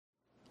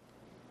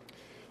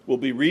We'll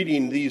be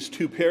reading these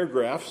two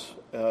paragraphs,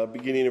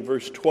 beginning in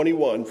verse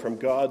 21, from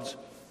God's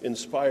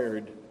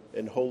inspired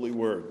and holy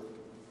word.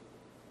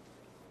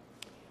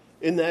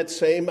 In that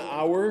same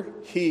hour,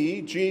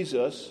 he,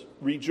 Jesus,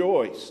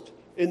 rejoiced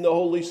in the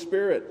Holy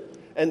Spirit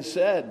and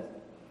said,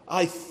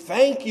 I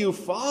thank you,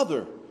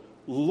 Father,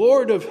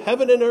 Lord of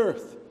heaven and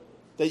earth,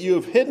 that you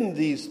have hidden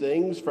these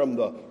things from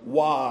the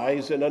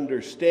wise and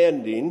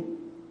understanding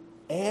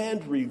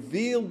and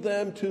revealed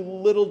them to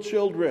little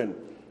children.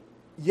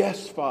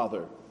 Yes,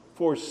 Father,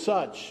 for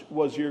such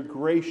was your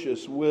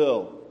gracious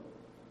will.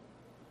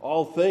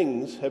 All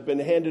things have been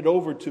handed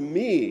over to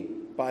me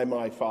by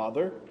my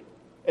Father,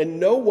 and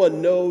no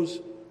one knows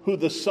who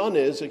the Son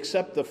is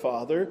except the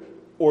Father,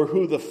 or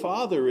who the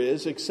Father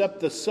is except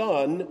the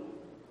Son,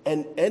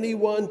 and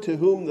anyone to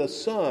whom the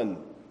Son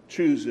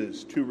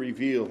chooses to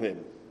reveal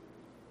him.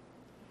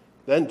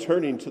 Then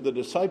turning to the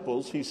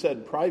disciples, he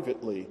said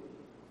privately,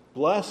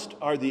 Blessed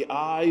are the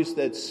eyes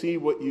that see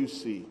what you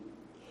see.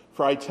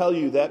 For I tell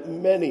you that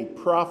many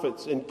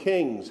prophets and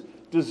kings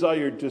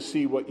desired to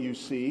see what you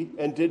see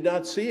and did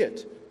not see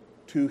it,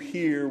 to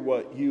hear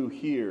what you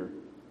hear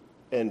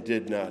and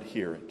did not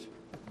hear it.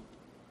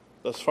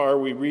 Thus far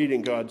we read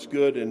in God's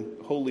good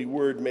and holy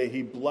word. May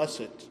he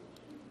bless it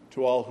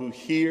to all who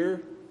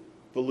hear,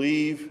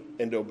 believe,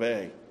 and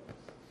obey.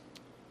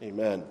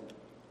 Amen.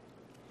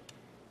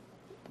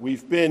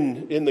 We've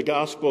been in the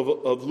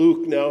Gospel of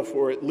Luke now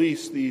for at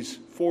least these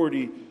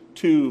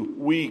 42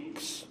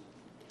 weeks.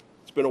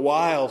 It's been a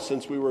while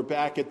since we were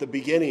back at the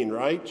beginning,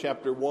 right?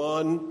 Chapter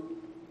 1,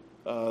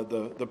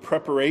 the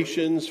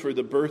preparations for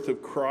the birth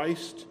of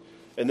Christ.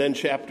 And then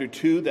chapter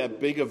 2, that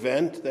big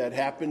event that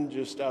happened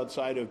just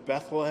outside of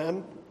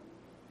Bethlehem.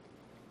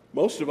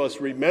 Most of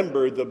us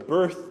remember the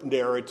birth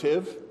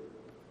narrative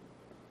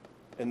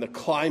and the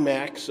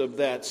climax of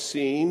that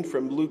scene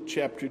from Luke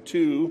chapter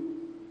 2,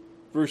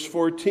 verse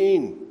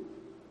 14.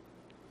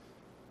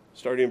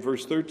 Starting in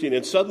verse 13.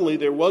 And suddenly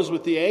there was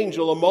with the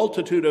angel a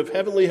multitude of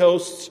heavenly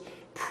hosts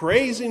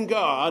praising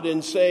God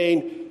and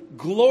saying,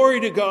 Glory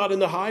to God in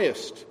the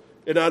highest,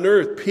 and on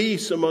earth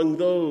peace among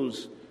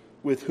those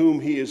with whom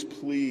he is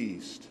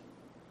pleased.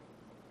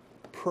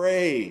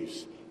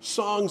 Praise,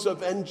 songs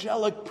of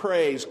angelic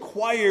praise,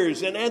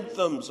 choirs and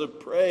anthems of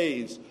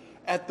praise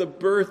at the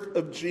birth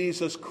of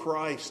Jesus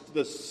Christ,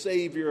 the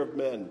Savior of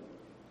men,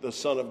 the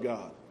Son of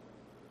God.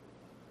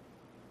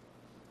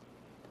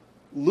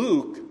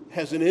 Luke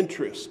has an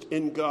interest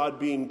in God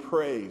being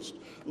praised.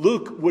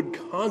 Luke would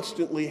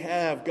constantly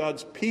have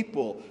God's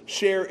people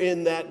share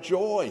in that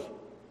joy.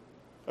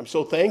 I'm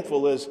so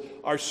thankful as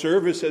our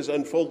service has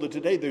unfolded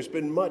today. There's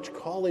been much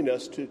calling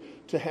us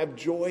to have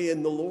joy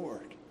in the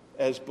Lord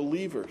as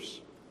believers.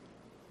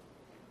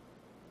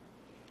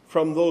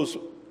 From those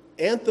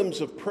anthems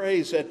of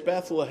praise at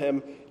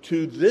Bethlehem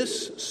to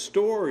this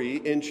story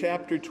in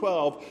chapter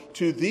 12,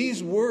 to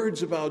these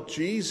words about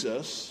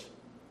Jesus,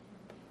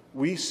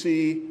 we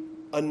see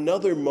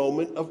another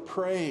moment of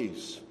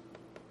praise.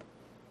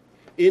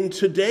 In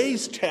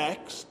today's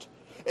text,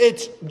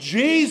 it's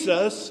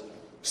Jesus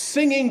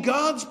singing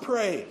God's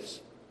praise.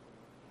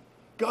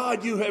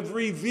 God, you have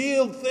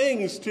revealed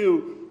things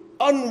to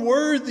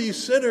unworthy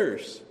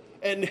sinners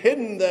and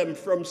hidden them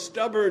from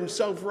stubborn,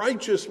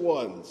 self-righteous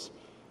ones.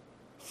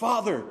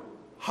 Father,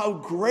 how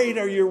great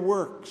are your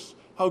works?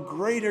 How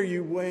great are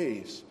your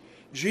ways?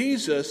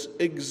 Jesus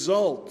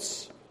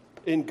exults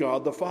in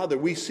God the Father.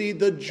 We see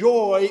the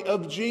joy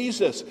of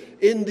Jesus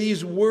in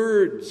these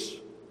words.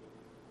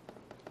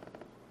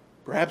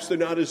 Perhaps they're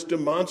not as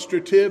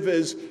demonstrative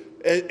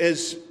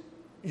as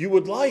you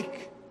would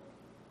like.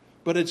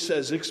 But it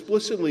says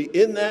explicitly,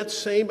 in that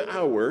same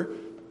hour,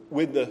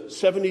 when the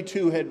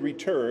 72 had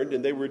returned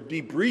and they were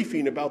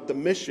debriefing about the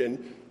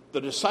mission, the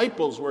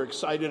disciples were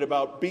excited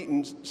about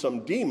beating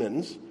some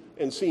demons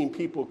and seeing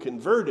people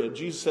converted.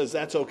 Jesus says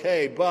that's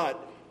okay,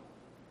 but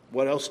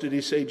what else did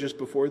he say just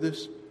before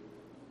this?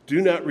 Do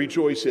not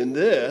rejoice in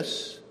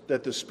this,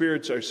 that the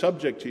spirits are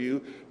subject to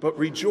you, but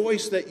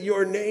rejoice that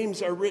your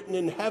names are written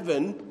in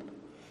heaven.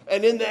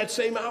 And in that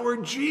same hour,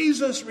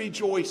 Jesus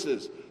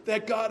rejoices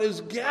that God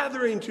is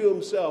gathering to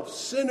himself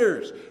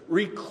sinners,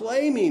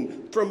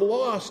 reclaiming from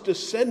lost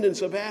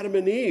descendants of Adam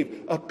and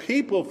Eve, a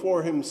people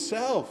for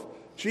himself.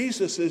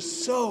 Jesus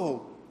is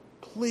so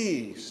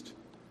pleased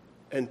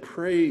and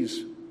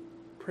praises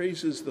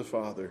the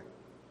Father.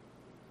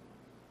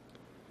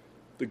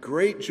 The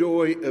great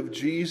joy of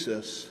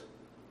Jesus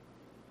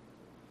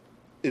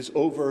is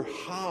over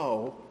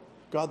how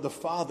God the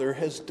Father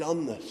has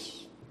done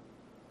this.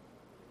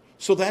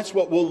 So that's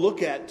what we'll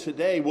look at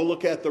today. We'll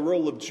look at the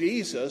role of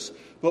Jesus,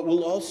 but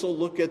we'll also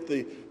look at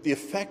the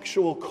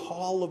effectual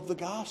call of the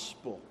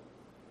gospel.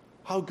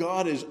 How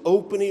God is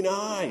opening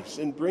eyes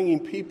and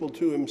bringing people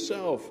to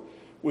himself,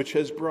 which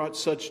has brought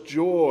such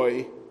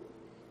joy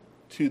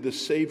to the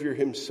Savior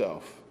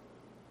himself.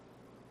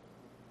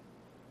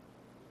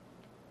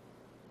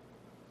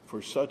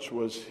 For such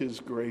was his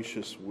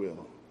gracious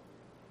will.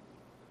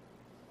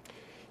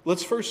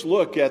 Let's first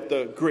look at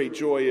the great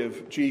joy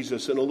of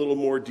Jesus in a little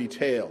more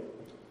detail.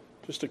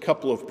 Just a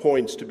couple of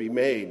points to be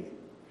made.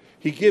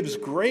 He gives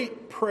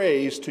great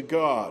praise to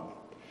God.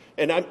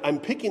 And I'm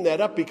picking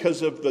that up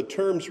because of the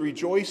terms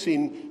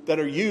rejoicing that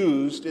are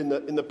used in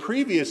the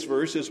previous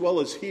verse as well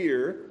as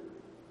here.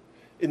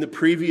 In the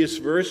previous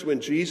verse,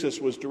 when Jesus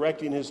was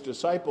directing his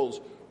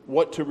disciples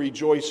what to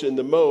rejoice in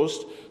the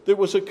most, there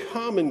was a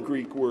common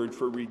Greek word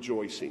for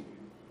rejoicing.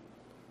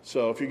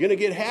 So if you're going to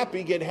get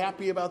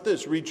happy about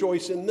this.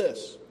 Rejoice in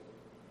this.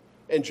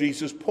 And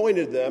Jesus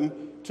pointed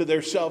them to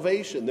their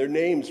salvation, their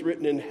names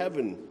written in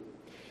heaven.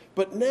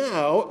 But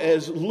now,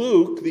 as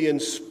Luke, the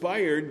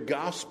inspired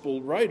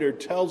gospel writer,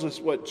 tells us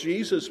what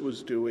Jesus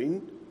was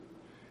doing,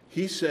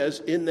 he says,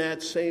 in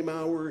that same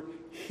hour,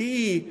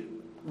 he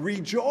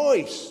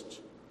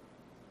rejoiced.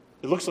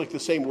 It looks like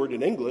the same word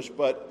in English,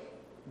 but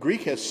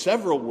Greek has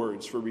several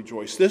words for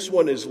rejoice. This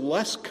one is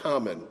less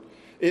common.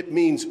 It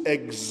means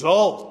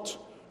exult,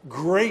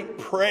 great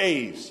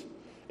praise.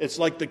 It's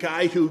like the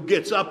guy who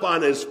gets up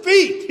on his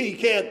feet. He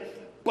can't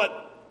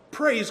but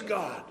praise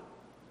God.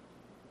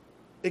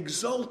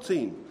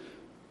 Exulting.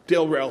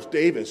 Dale Ralph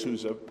Davis,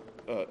 who's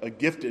a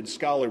gifted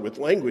scholar with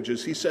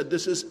languages, he said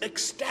this is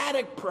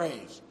ecstatic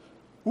praise.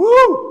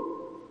 Woo!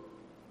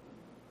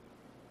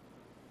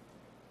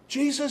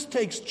 Jesus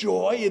takes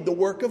joy in the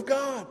work of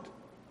God.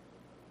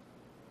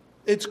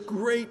 It's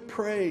great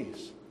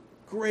praise,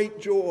 great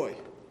joy.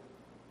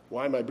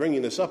 Why am I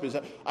bringing this up? Is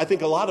that I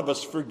think a lot of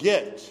us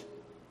forget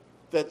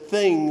that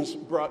things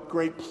brought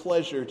great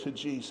pleasure to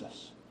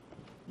Jesus.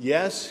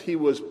 Yes, he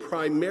was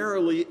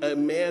primarily a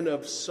man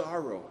of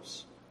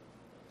sorrows.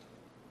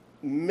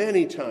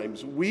 Many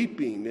times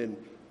weeping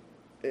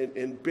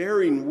and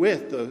bearing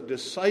with the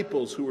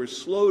disciples who were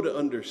slow to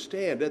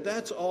understand. And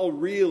that's all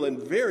real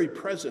and very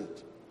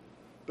present.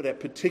 But at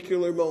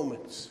particular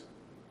moments,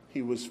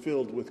 he was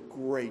filled with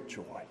great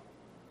joy.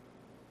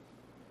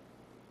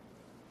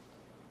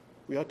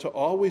 We ought to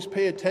always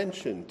pay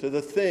attention to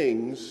the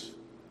things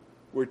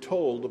we're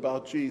told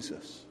about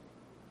Jesus.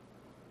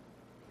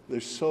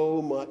 There's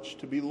so much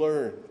to be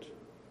learned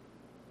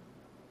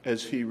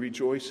as he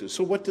rejoices.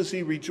 So what does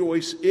he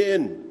rejoice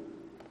in?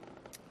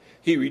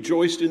 He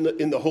rejoiced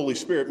in the Holy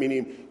Spirit,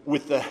 meaning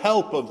with the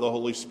help of the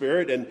Holy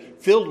Spirit and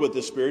filled with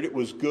the Spirit. It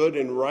was good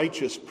and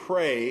righteous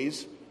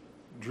praise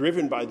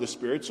driven by the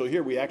Spirit. So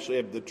here we actually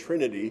have the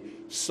Trinity,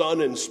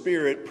 Son and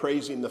Spirit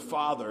praising the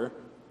Father.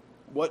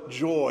 What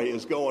joy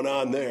is going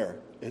on there.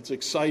 It's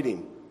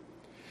exciting.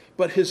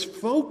 But his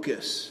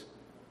focus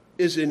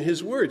is in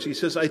his words. He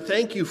says, I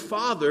thank you,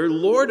 Father,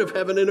 Lord of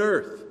heaven and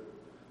earth.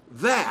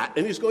 That,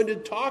 and he's going to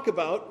talk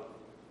about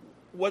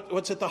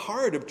what's at the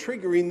heart of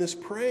triggering this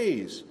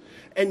praise.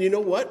 And you know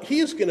what? He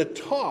is going to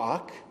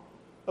talk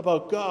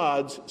about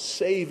God's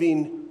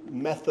saving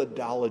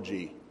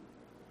methodology.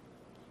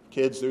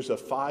 Kids, there's a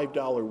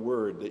 $5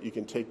 word that you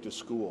can take to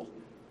school.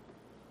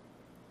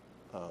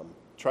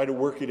 Try to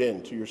work it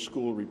into your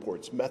school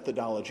reports.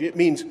 Methodology. It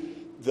means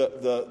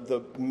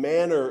the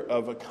manner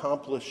of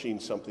accomplishing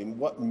something,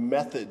 what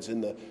methods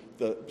in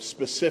the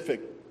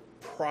specific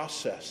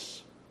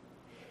process.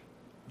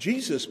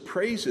 Jesus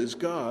praises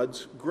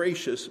God's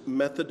gracious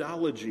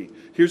methodology.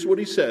 Here's what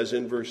he says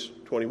in verse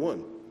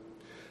 21.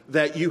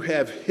 That you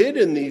have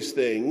hidden these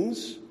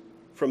things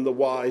from the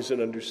wise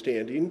and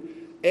understanding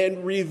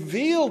and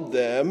revealed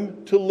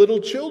them to little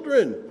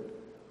children.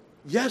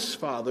 Yes,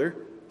 Father,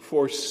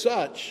 for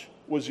such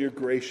was your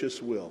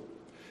gracious will.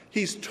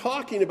 He's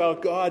talking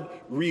about God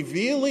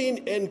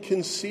revealing and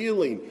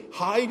concealing,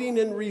 hiding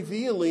and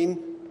revealing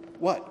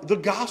what? The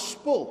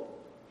gospel,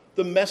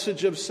 the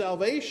message of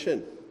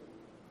salvation.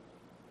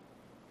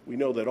 We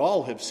know that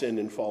all have sinned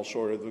and fall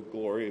short of the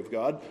glory of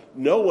God.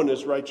 No one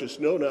is righteous,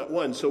 no, not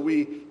one. So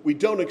we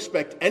don't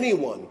expect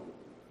anyone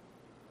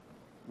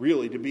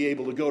really to be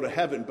able to go to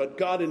heaven. But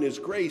God in his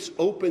grace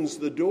opens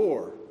the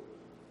door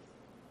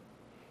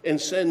and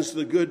sends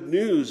the good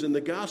news and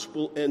the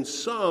gospel, and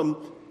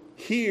some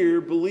hear,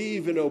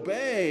 believe, and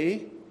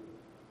obey,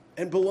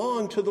 and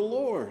belong to the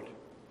Lord.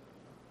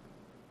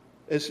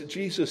 As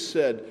Jesus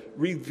said,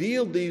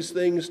 revealed these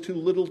things to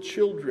little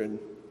children.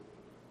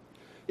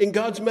 In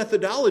God's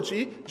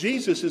methodology,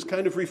 Jesus is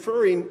kind of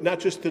referring not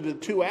just to the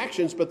two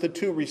actions, but the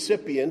two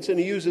recipients, and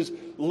he uses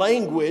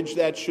language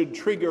that should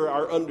trigger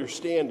our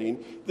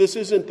understanding. This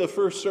isn't the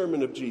first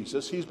sermon of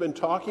Jesus. He's been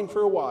talking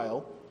for a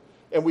while,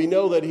 and we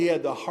know that he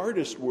had the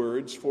hardest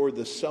words for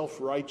the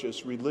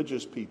self-righteous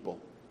religious people.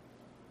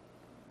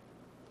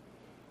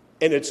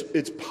 And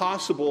it's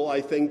possible,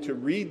 I think, to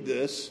read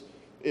this,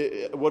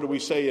 what do we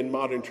say in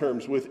modern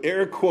terms, with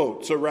air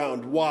quotes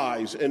around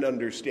wise and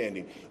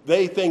understanding.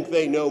 They think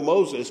they know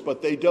Moses,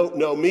 but they don't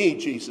know me,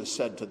 Jesus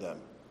said to them.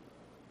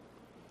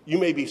 You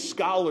may be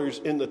scholars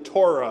in the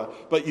Torah,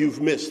 but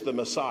you've missed the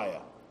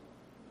Messiah.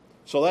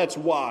 So that's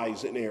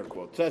wise in air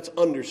quotes. That's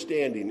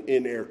understanding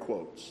in air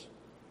quotes.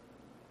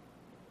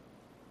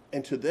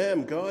 And to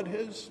them, God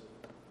has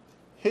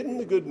hidden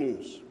the good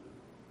news,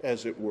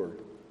 as it were.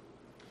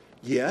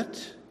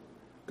 Yet,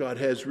 God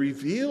has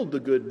revealed the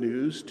good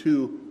news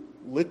to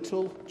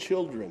little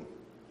children.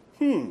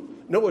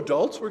 No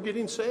adults were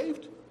getting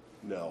saved?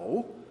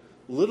 No.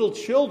 Little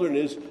children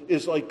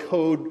is like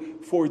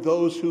code for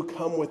those who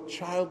come with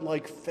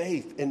childlike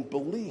faith and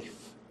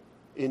belief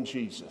in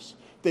Jesus.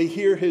 They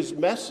hear his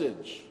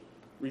message,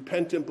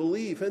 repent and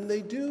believe, and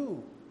they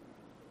do.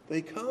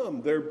 They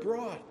come, they're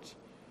brought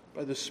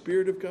by the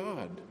Spirit of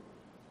God.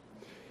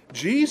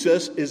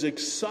 Jesus is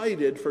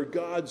excited for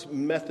God's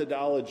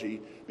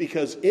methodology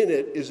because in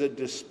it is a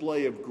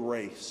display of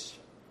grace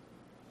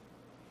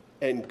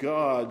and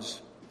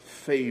God's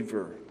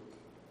favor.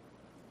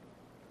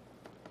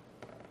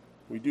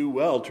 We do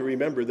well to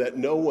remember that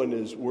no one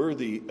is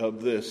worthy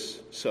of this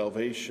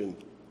salvation.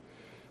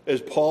 As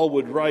Paul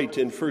would write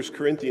in 1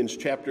 Corinthians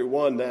chapter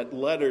 1, that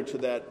letter to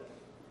that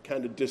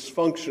kind of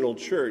dysfunctional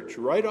church,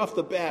 right off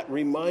the bat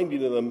reminding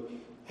them,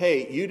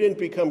 hey, you didn't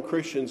become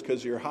Christians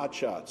because you're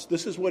hotshots.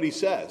 This is what he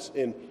says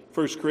in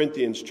 1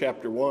 Corinthians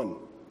chapter 1.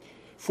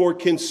 For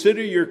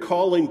consider your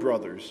calling,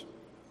 brothers.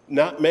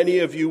 Not many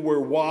of you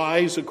were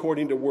wise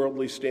according to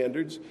worldly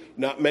standards.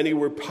 Not many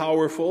were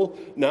powerful.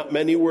 Not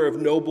many were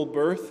of noble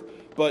birth.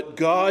 But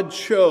God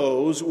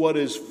chose what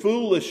is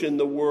foolish in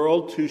the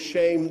world to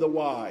shame the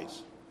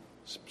wise.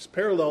 It's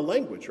parallel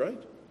language,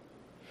 right?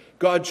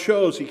 God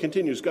chose, he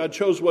continues, God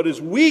chose what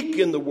is weak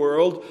in the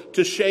world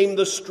to shame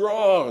the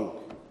strong.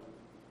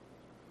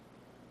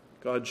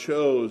 God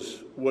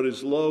chose what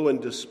is low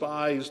and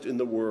despised in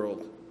the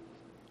world,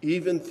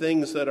 even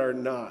things that are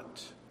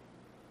not,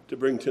 to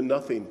bring to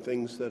nothing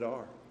things that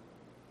are.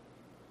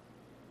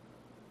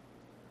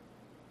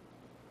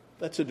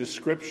 That's a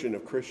description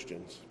of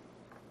Christians.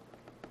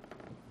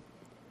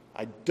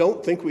 I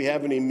don't think we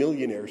have any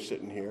millionaires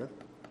sitting here,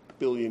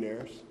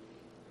 billionaires.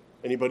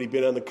 Anybody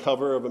been on the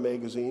cover of a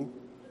magazine?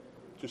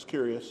 Just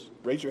curious.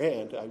 Raise your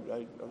hand.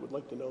 I would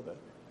like to know that.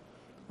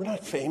 We're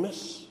not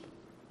famous.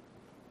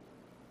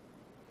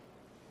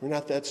 We're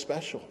not that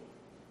special.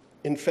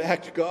 In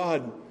fact,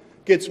 God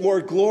gets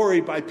more glory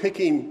by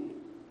picking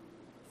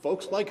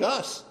folks like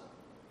us.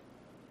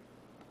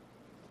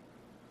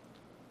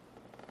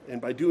 And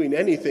by doing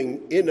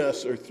anything in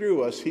us or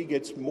through us, he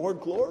gets more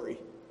glory.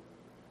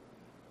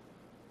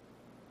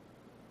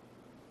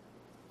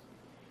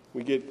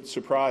 We get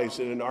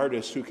surprised at an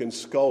artist who can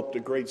sculpt a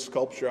great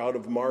sculpture out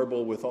of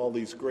marble with all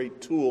these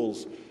great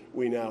tools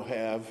we now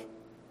have.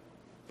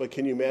 But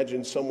can you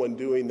imagine someone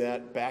doing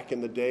that back in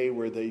the day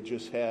where they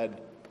just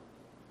had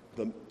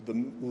the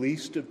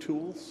least of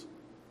tools?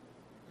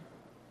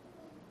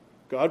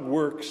 God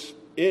works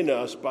in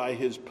us by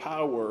his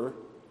power,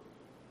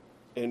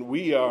 and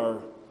we are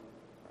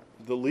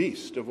the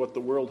least of what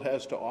the world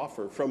has to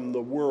offer from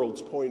the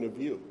world's point of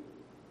view.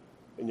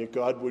 And yet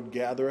God would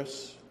gather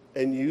us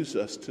and use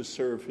us to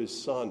serve his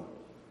Son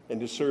and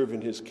to serve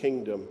in his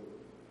kingdom.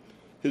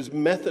 His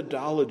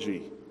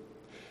methodology.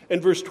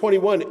 And verse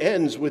 21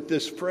 ends with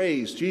this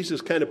phrase.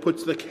 Jesus kind of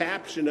puts the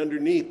caption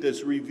underneath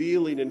this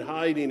revealing and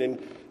hiding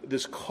and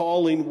this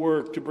calling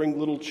work to bring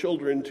little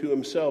children to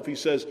himself. He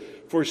says,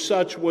 for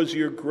such was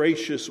your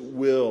gracious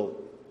will.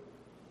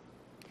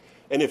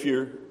 And if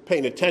you're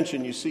paying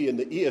attention, you see in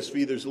the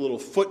ESV there's a little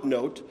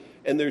footnote,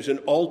 and there's an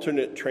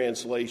alternate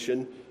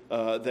translation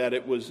that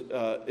it was,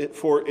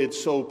 for it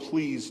so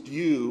pleased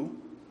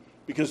you,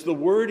 because the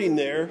wording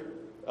there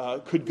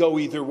could go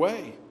either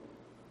way.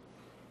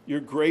 Your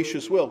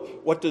gracious will.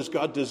 What does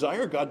God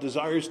desire? God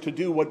desires to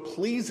do what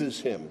pleases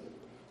him.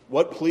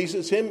 What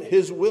pleases him?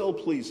 His will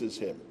pleases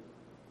him.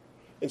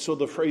 And so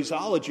the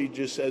phraseology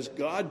just says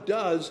God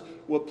does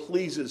what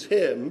pleases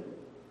him.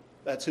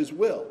 That's his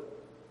will.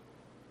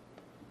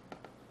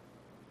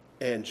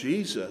 And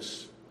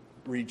Jesus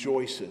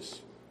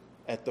rejoices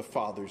at the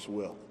Father's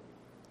will.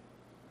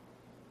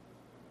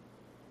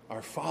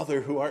 Our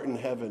Father who art in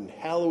heaven,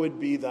 hallowed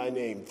be thy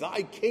name.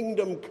 Thy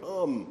kingdom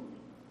come,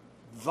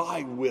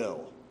 thy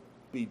will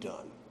be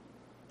done.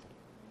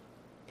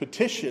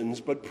 Petitions,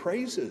 but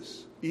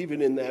praises,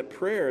 even in that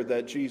prayer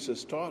that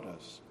Jesus taught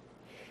us.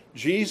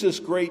 Jesus'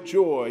 great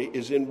joy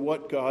is in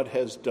what God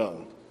has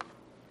done.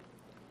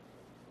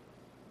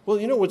 Well,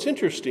 you know what's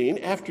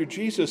interesting? After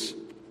Jesus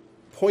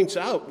points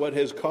out what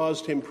has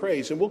caused him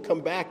praise, and we'll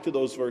come back to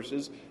those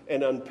verses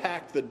and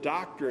unpack the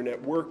doctrine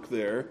at work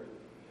there,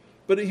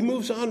 but he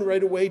moves on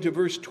right away to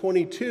verse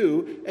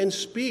 22 and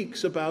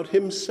speaks about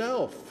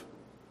himself.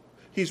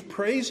 He's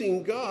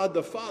praising God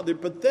the Father,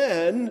 but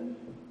then,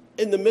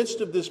 in the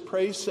midst of this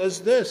praise,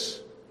 says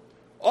this,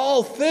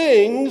 all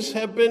things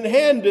have been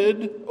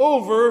handed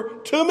over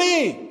to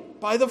me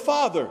by the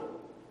Father.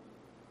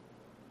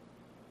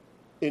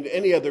 In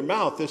any other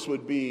mouth, this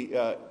would be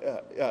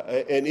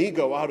an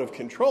ego out of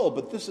control,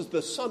 but this is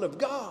the Son of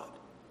God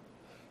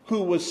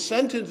who was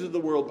sent into the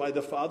world by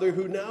the Father,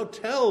 who now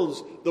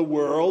tells the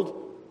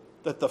world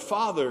that the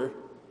Father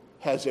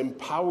has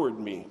empowered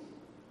me.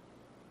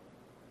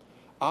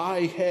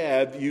 I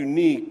have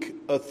unique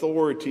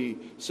authority,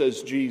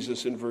 says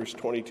Jesus in verse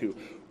 22.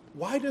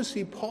 Why does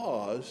he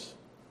pause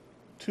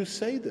to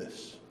say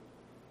this?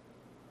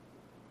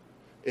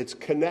 It's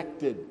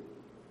connected.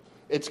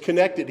 It's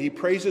connected. He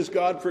praises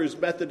God for his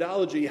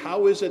methodology.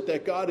 How is it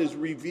that God is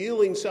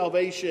revealing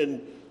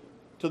salvation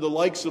to the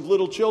likes of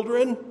little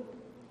children?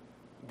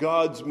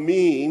 God's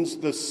means,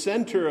 the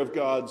center of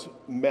God's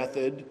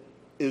method,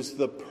 is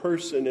the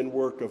person and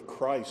work of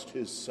Christ,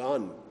 his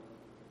Son.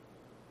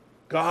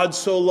 God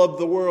so loved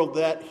the world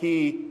that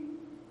he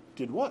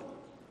did what?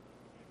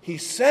 He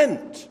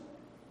sent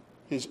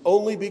his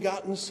only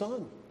begotten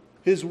Son,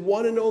 his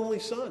one and only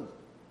Son,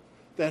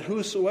 that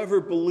whosoever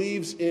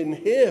believes in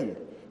him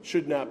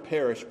should not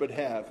perish but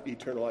have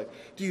eternal life.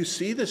 Do you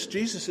see this?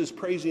 Jesus is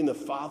praising the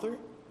Father,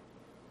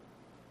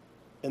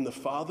 and the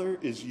Father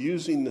is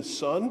using the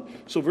Son.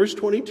 So verse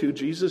 22,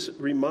 Jesus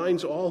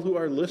reminds all who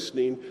are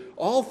listening,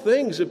 all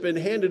things have been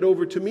handed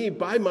over to me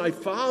by my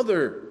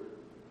Father.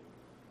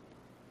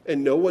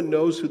 And no one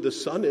knows who the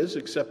Son is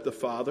except the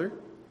Father,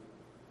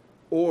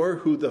 or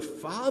who the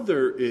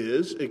Father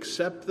is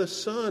except the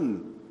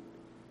Son,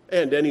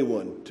 and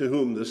anyone to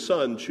whom the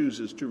Son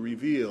chooses to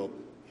reveal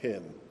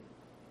him.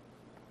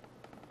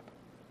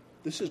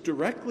 This is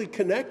directly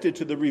connected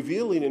to the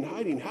revealing and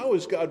hiding. How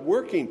is God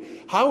working?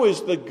 How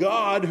is the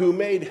God who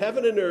made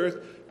heaven and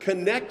earth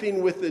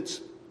connecting with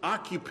its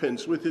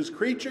occupants, with his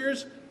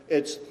creatures?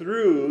 It's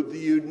through the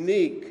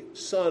unique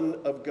Son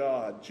of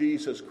God,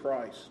 Jesus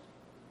Christ.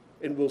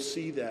 And we'll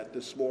see that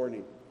this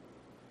morning.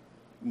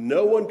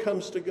 No one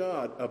comes to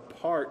God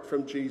apart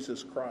from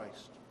Jesus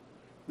Christ.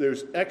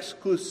 There's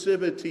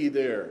exclusivity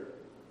there.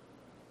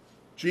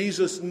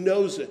 Jesus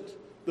knows it.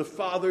 The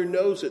Father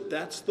knows it.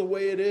 That's the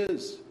way it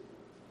is.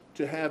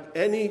 To have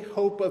any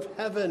hope of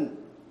heaven,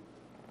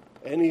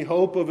 any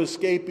hope of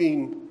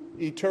escaping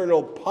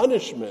eternal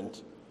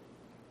punishment,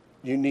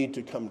 you need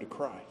to come to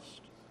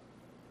Christ.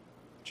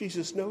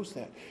 Jesus knows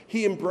that.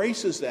 He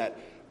embraces that.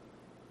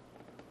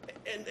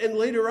 And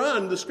later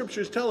on, the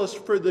scriptures tell us,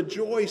 for the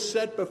joy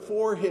set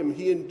before him,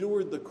 he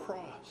endured the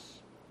cross.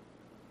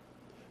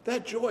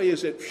 That joy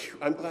isn't,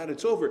 I'm glad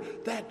it's over.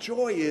 That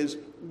joy is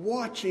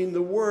watching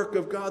the work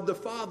of God the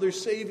Father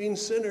saving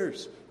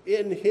sinners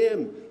in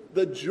him.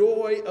 The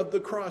joy of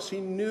the cross. He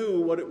knew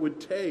what it would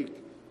take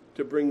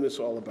to bring this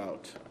all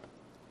about.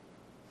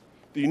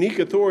 The unique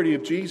authority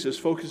of Jesus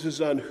focuses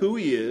on who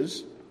he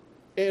is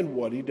and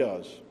what he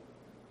does.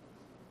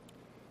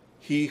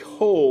 He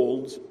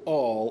holds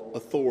all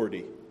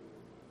authority.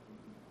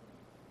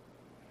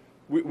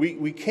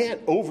 We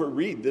can't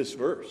overread this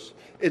verse.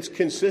 It's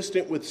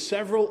consistent with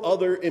several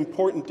other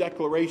important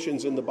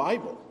declarations in the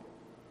Bible.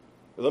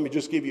 Let me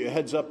just give you a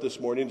heads up this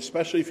morning,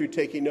 especially if you're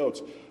taking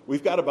notes.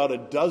 We've got about a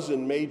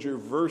dozen major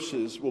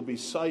verses we'll be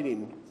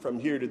citing from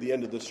here to the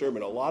end of the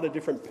sermon. A lot of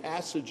different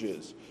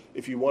passages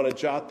if you want to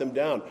jot them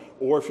down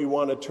or if you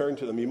want to turn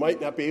to them. You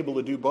might not be able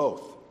to do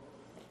both,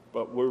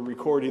 but we're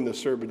recording the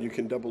sermon. You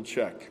can double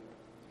check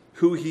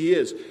who he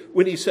is.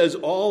 When he says,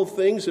 all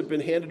things have been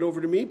handed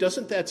over to me,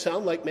 doesn't that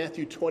sound like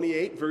Matthew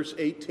 28, verse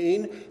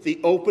 18, the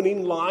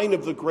opening line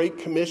of the Great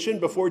Commission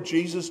before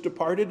Jesus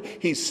departed?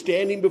 He's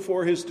standing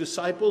before his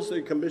disciples.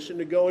 They're commissioned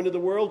to go into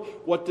the world.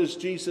 What does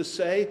Jesus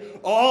say?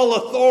 All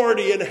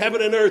authority in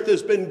heaven and earth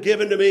has been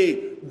given to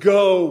me.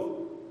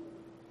 Go.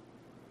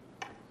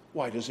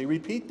 Why does he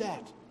repeat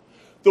that?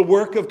 The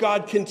work of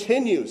God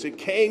continues. It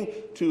came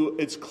to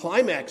its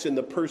climax in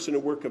the person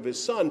and work of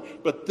his Son,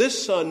 but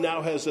this Son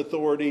now has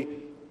authority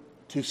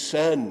to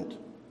send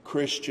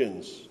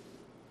Christians.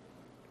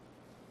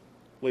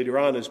 Later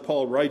on, as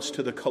Paul writes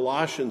to the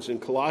Colossians in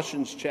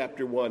Colossians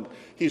chapter 1,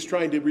 he's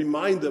trying to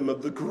remind them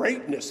of the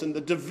greatness and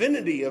the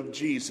divinity of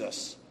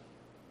Jesus,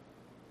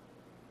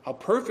 how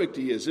perfect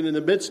he is. And in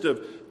the midst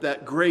of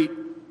that great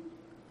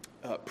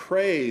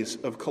praise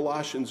of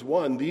Colossians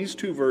 1, these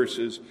two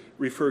verses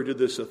refer to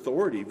this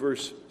authority.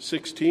 Verse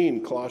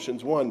 16,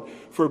 Colossians 1,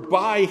 for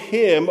by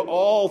him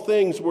all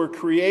things were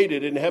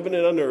created in heaven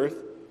and on earth,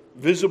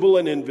 visible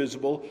and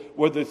invisible,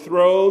 whether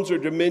thrones or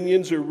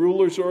dominions or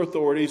rulers or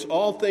authorities,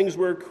 all things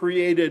were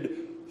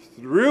created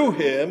through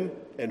him,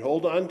 and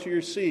hold on to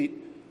your seat,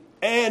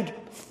 and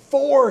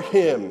for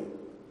him.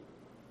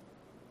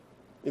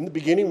 In the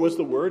beginning was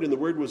the Word, and the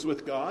Word was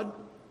with God.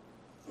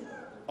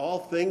 All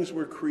things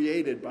were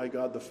created by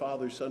God the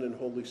Father, Son, and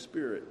Holy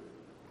Spirit.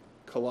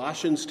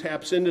 Colossians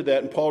taps into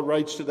that, and Paul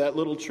writes to that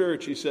little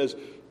church. He says,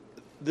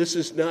 this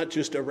is not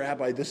just a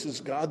rabbi. This is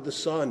God the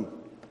Son,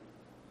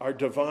 our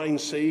divine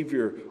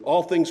Savior.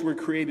 All things were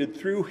created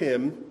through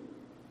him.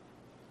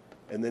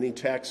 And then he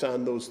tacks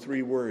on those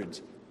three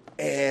words,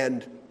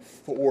 and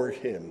for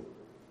him.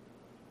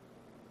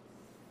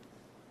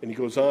 And he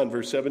goes on,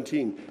 verse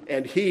 17,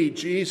 and he,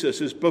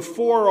 Jesus, is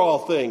before all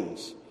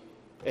things,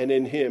 and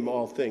in him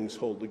all things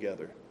hold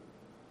together.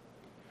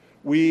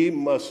 We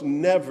must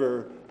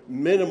never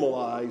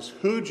minimalize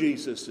who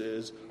Jesus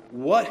is,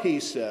 what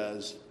he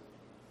says.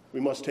 We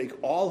must take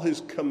all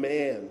his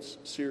commands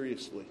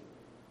seriously.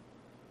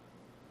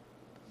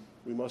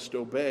 We must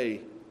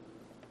obey,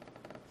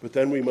 but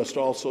then we must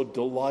also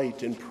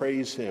delight and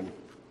praise him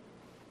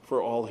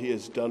for all he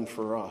has done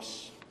for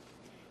us.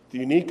 The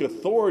unique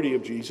authority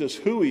of Jesus,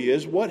 who he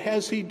is, what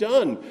has he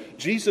done?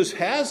 Jesus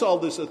has all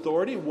this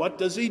authority. What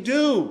does he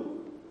do?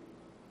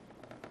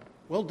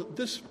 Well,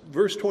 this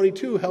verse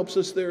 22 helps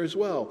us there as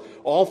well.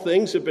 All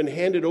things have been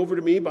handed over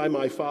to me by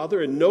my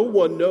Father, and no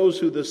one knows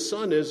who the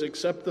Son is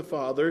except the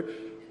Father,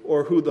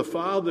 or who the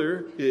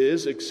Father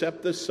is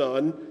except the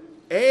Son,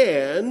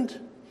 and,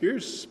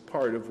 here's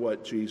part of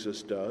what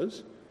Jesus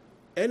does,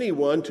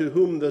 anyone to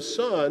whom the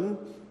Son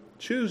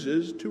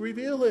chooses to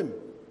reveal him.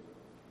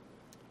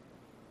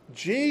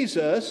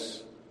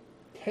 Jesus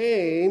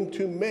came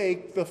to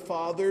make the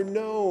Father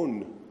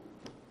known.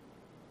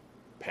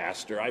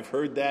 Pastor, I've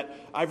heard that.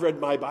 I've read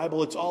my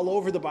Bible. It's all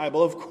over the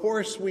Bible. Of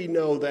course we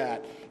know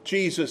that.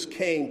 Jesus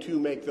came to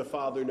make the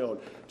Father known.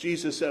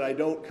 Jesus said, I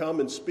don't come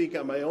and speak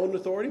on my own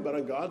authority, but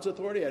on God's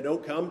authority. I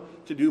don't come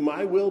to do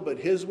my will, but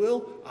his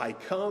will. I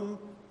come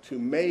to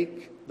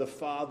make the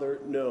Father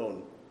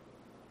known.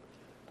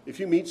 If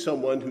you meet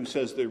someone who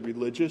says they're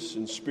religious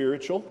and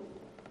spiritual,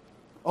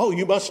 oh,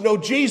 you must know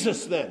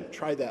Jesus then.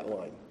 Try that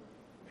line.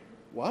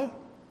 What?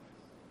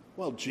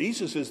 Well,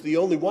 Jesus is the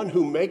only one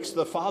who makes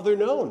the Father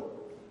known.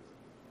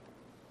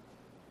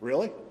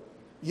 Really?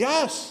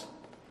 Yes.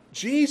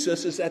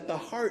 Jesus is at the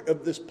heart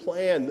of this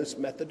plan, this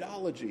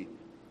methodology.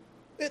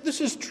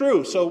 This is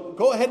true, so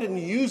go ahead and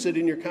use it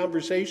in your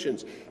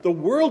conversations. The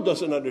world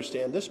doesn't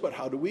understand this, but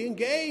how do we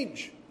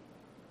engage?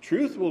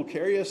 Truth will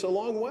carry us a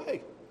long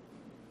way.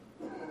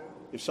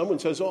 If someone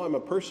says, oh, I'm a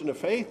person of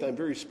faith, I'm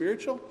very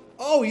spiritual,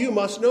 oh, you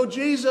must know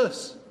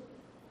Jesus.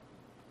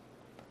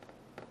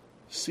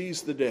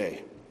 Seize the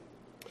day.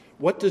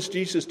 What does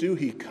Jesus do?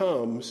 He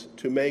comes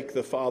to make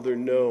the Father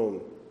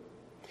known.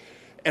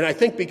 And I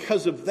think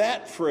because of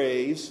that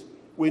phrase,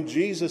 when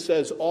Jesus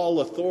says,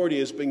 all authority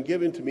has been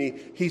given to me,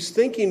 he's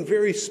thinking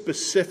very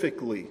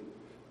specifically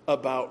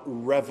about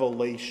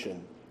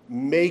revelation,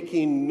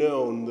 making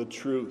known the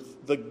truth,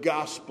 the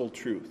gospel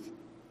truth.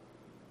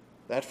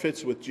 That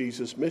fits with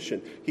Jesus'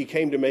 mission. He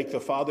came to make the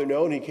Father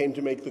known. He came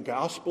to make the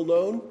gospel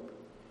known.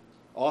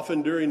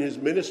 Often during his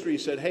ministry, he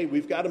said, hey,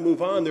 we've got to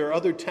move on. There are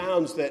other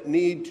towns that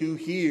need to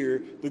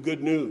hear the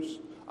good news.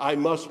 I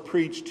must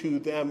preach to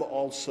them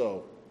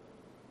also.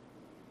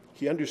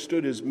 He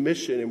understood his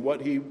mission and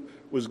what he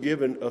was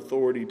given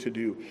authority to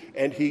do.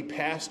 And he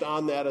passed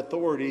on that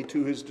authority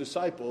to his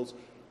disciples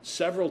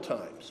several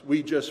times.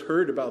 We just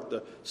heard about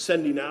the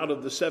sending out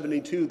of the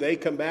 72. They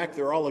come back,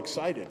 they're all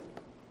excited.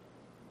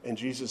 And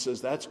Jesus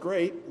says, that's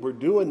great, we're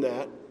doing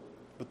that.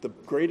 But the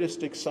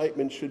greatest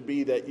excitement should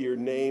be that your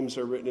names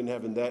are written in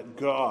heaven, that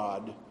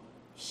God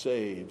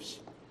saves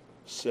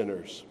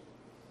sinners.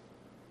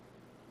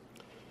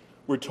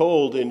 We're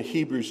told in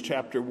Hebrews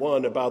chapter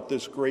 1 about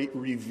this great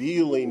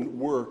revealing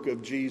work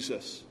of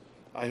Jesus.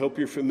 I hope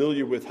you're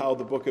familiar with how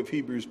the book of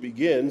Hebrews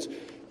begins,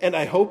 and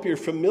I hope you're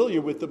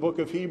familiar with the book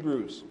of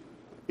Hebrews.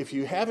 If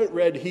you haven't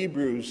read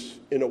Hebrews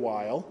in a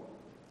while,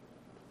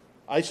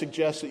 I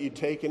suggest that you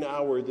take an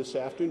hour this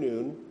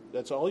afternoon.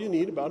 That's all you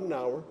need, about an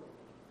hour,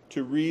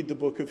 to read the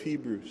book of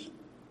Hebrews.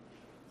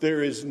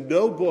 There is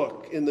no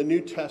book in the New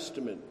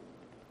Testament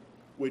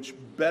which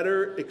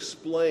better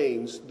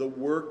explains the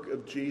work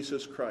of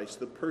Jesus Christ,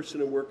 the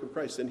person and work of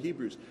Christ, than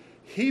Hebrews.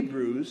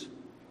 Hebrews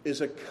is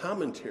a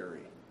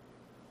commentary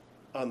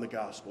on the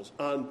Gospels,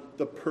 on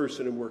the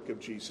person and work of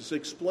Jesus. It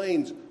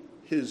explains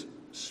his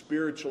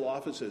spiritual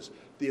offices,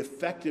 the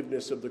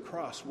effectiveness of the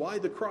cross. Why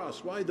the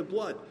cross? Why the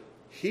blood?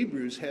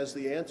 Hebrews has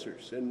the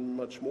answers and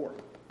much more.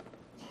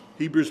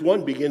 Hebrews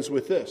 1 begins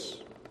with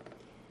this.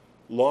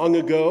 Long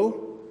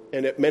ago,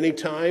 and at many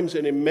times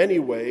and in many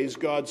ways,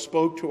 God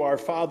spoke to our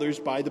fathers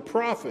by the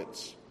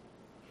prophets.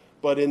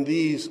 But in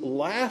these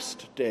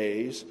last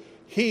days,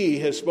 he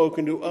has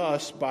spoken to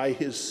us by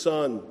his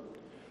Son,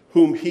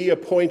 whom he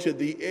appointed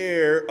the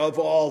heir of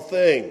all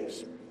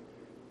things,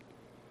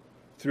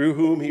 through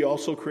whom he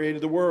also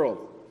created the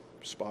world.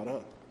 Spot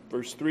on.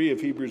 Verse 3 of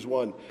Hebrews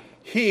 1.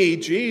 He,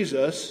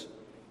 Jesus,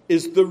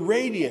 is the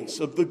radiance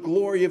of the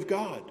glory of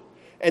God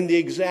and the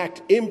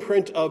exact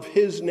imprint of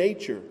his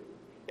nature.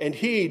 And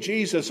he,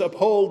 Jesus,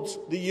 upholds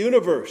the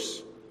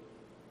universe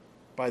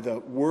by the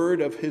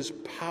word of his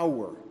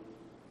power.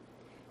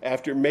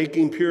 After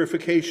making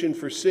purification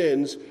for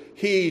sins,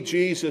 he,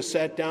 Jesus,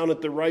 sat down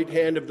at the right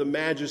hand of the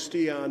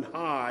majesty on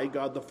high,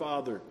 God the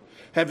Father,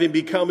 having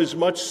become as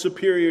much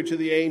superior to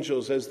the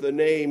angels as the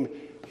name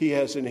he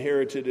has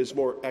inherited is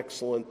more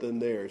excellent than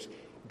theirs.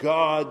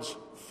 God's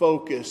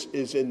focus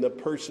is in the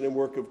person and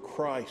work of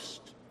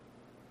Christ.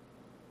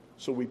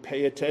 So we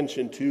pay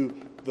attention to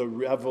the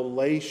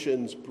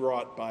revelations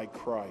brought by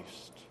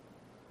Christ.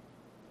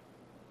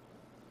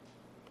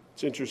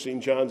 It's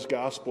interesting, John's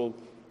gospel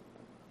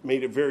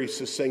made it very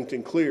succinct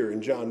and clear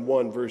in John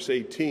 1, verse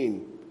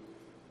 18.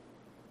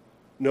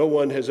 No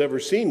one has ever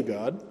seen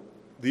God,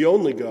 the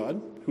only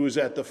God, who is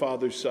at the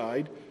Father's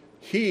side.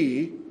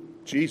 He,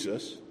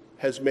 Jesus,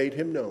 has made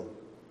him known.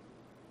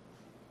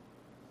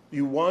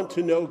 You want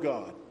to know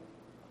God.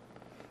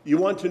 You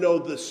want to know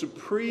the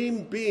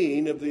supreme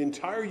being of the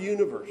entire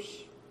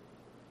universe.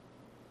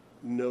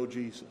 Know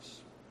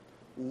Jesus.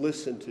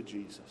 Listen to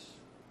Jesus.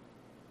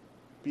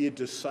 Be a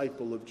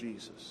disciple of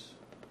Jesus.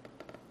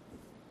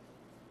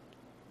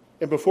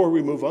 And before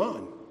we move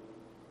on,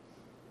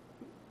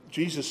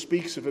 Jesus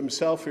speaks of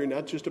himself here,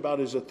 not just about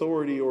his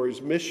authority or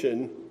his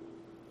mission,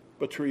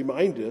 but to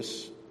remind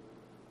us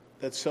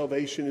that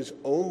salvation is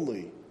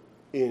only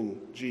in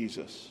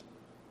Jesus.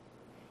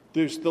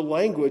 There's the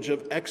language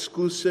of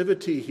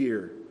exclusivity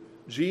here.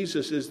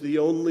 Jesus is the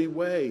only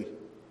way.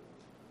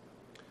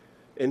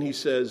 And he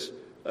says,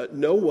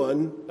 no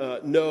one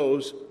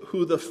knows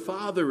who the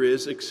Father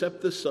is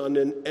except the Son,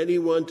 and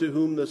anyone to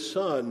whom the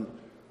Son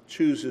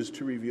chooses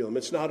to reveal him.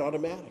 It's not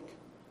automatic,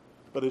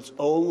 but it's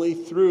only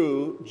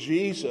through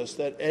Jesus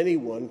that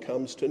anyone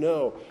comes to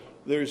know.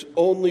 There's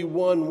only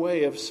one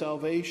way of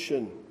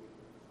salvation.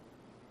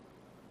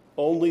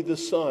 Only the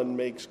Son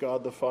makes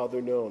God the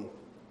Father known.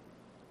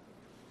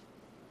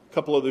 A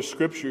couple other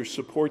scriptures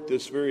support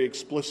this very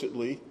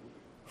explicitly.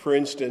 For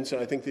instance,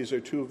 and I think these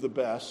are two of the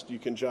best, you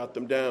can jot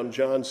them down.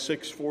 John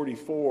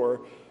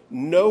 6:44,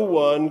 no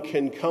one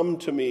can come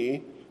to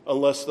me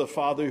unless the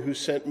Father who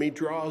sent me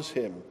draws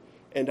him,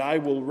 and I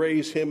will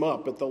raise him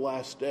up at the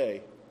last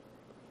day.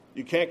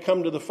 You can't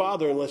come to the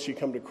Father unless you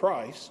come to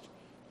Christ.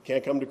 You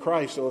can't come to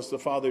Christ unless the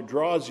Father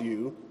draws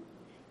you.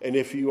 And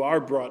if you are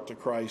brought to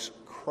Christ,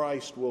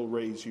 Christ will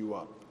raise you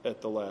up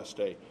at the last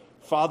day.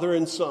 Father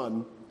and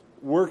Son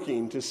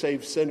working to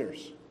save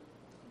sinners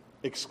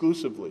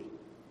exclusively.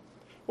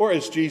 Or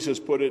as Jesus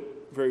put it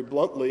very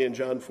bluntly in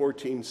John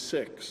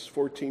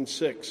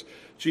 14:6,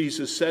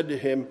 Jesus said to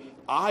him,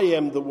 I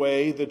am the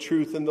way, the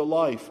truth, and the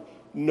life.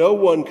 No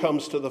one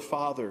comes to the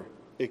Father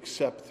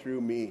except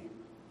through me.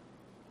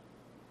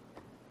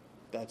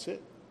 That's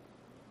it.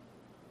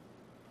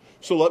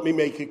 So let me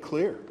make it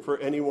clear for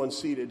anyone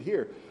seated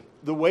here.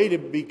 The way to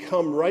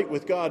become right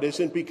with God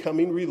isn't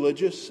becoming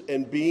religious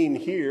and being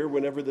here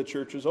whenever the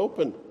church is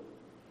open,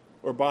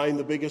 or buying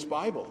the biggest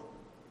Bible,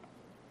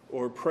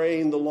 or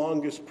praying the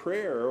longest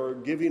prayer, or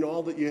giving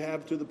all that you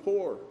have to the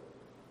poor.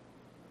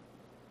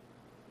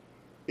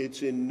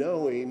 It's in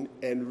knowing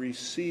and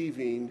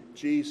receiving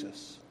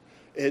Jesus.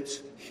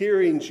 It's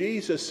hearing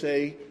Jesus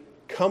say,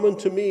 come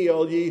unto me,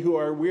 all ye who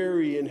are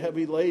weary and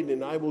heavy laden,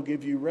 and I will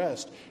give you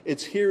rest.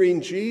 It's hearing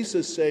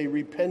Jesus say,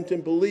 repent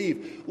and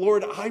believe.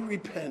 Lord, I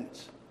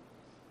repent.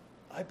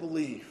 I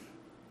believe.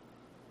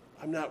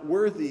 I'm not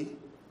worthy.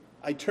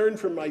 I turn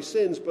from my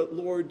sins, but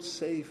Lord,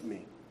 save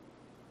me.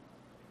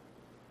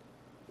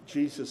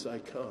 Jesus, I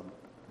come.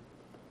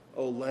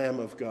 O Lamb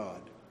of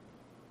God,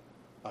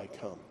 I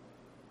come.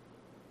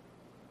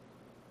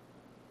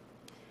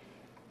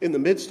 In the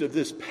midst of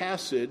this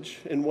passage,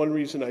 and one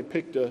reason I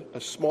picked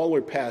a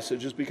smaller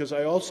passage is because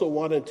I also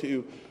wanted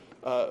to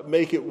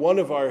make it one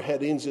of our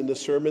headings in the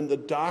sermon, the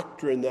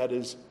doctrine that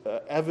is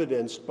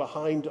evidenced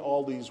behind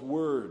all these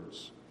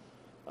words.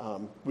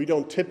 We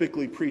don't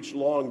typically preach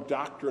long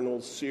doctrinal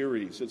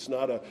series. It's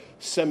not a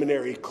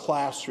seminary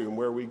classroom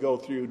where we go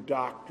through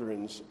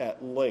doctrines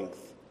at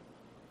length.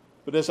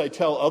 But as I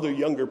tell other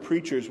younger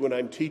preachers when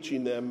I'm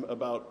teaching them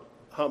about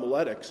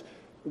homiletics,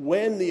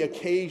 when the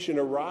occasion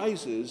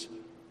arises,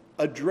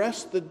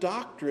 address the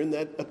doctrine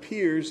that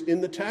appears in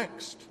the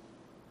text.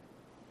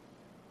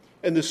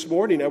 And this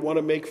morning I want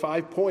to make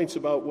 5 points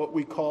about what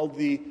we call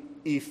the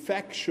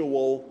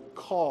effectual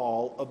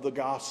call of the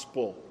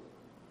gospel.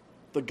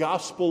 The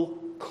gospel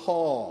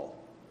call.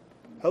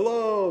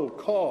 Hello,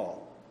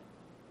 call.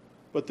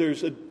 But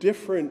there's a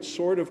different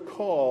sort of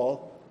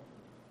call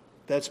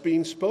that's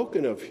being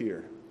spoken of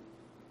here.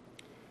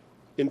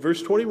 In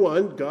verse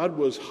 21, God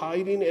was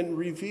hiding and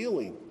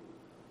revealing.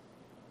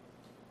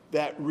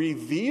 That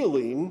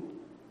revealing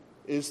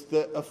is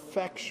the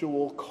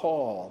effectual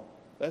call.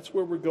 That's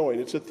where we're going.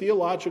 It's a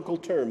theological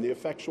term, the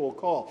effectual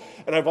call.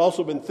 And I've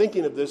also been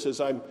thinking of this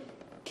as I'm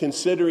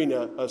considering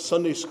a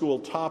Sunday school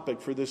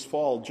topic for this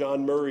fall,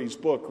 John Murray's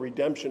book,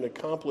 Redemption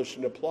Accomplished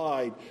and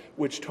Applied,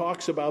 which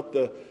talks about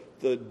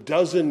the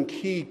dozen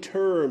key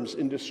terms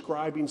in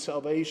describing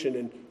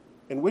salvation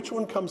and which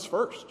one comes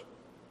first.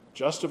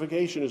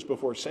 Justification is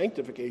before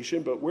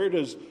sanctification, but where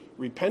does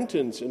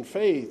repentance and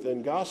faith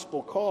and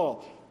gospel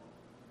call?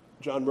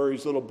 John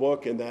Murray's little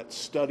book and that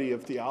study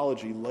of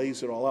theology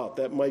lays it all out.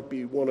 That might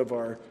be one of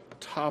our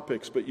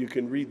topics, but you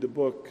can read the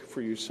book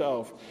for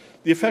yourself.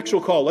 The effectual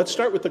call. Let's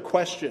start with the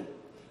question.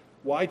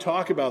 Why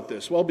talk about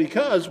this? Well,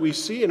 because we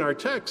see in our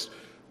text,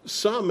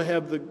 some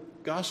have the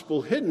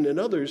gospel hidden and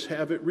others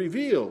have it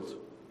revealed.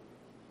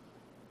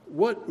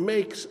 What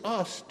makes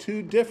us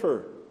to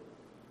differ?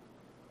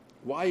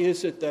 Why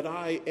is it that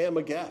I am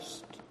a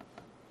guest?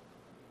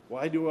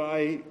 Why do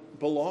I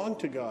belong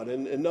to God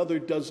and another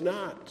does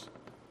not?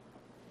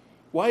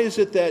 Why is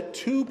it that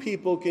two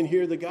people can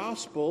hear the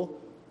gospel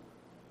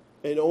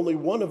and only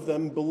one of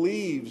them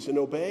believes and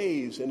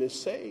obeys and is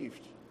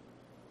saved?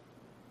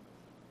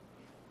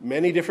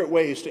 Many different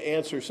ways to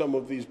answer some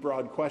of these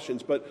broad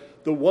questions,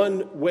 but the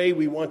one way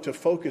we want to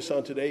focus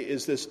on today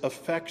is this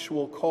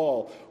effectual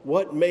call.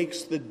 What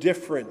makes the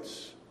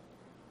difference?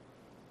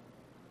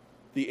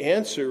 The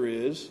answer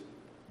is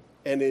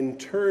an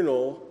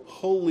internal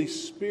Holy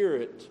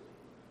Spirit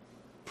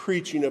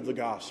preaching of the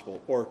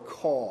gospel, or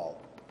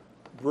call,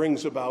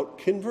 brings about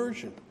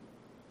conversion.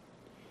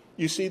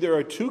 You see, there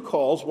are two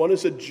calls. One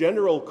is a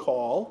general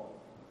call.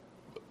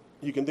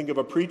 You can think of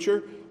a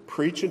preacher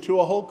preaching to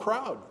a whole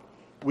crowd.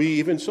 We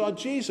even saw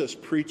Jesus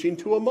preaching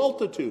to a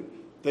multitude.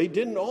 They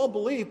didn't all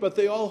believe, but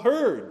they all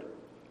heard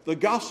the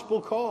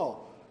gospel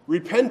call.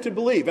 Repent and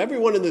believe.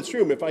 Everyone in this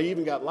room, if I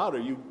even got louder,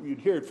 you'd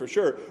hear it for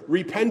sure.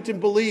 Repent and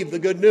believe the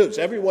good news.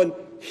 Everyone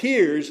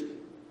hears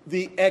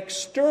the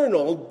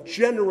external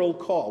general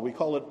call. We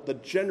call it the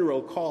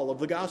general call of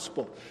the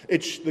gospel.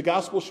 The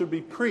gospel should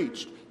be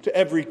preached to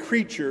every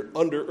creature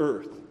under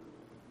earth,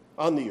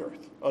 on the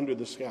earth, under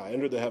the sky,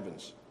 under the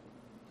heavens.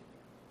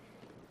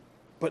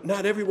 But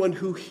not everyone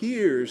who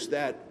hears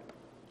that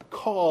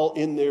call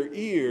in their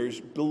ears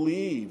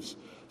believes.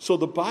 So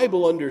the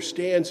Bible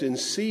understands and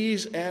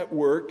sees at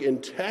work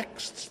in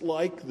texts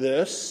like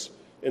this,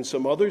 and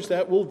some others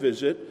that we'll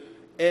visit,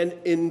 an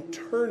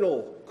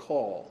internal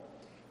call.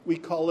 We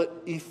call it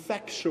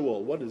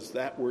effectual. What does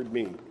that word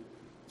mean?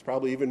 It's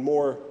probably even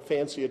more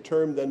fancy a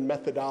term than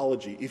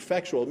methodology.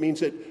 Effectual. It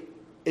means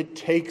it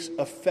takes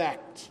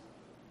effect,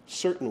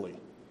 certainly.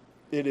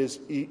 It is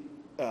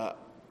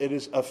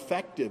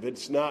effective.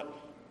 It's not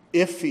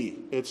iffy.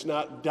 It's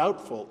not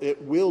doubtful.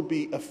 It will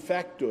be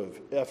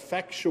effective.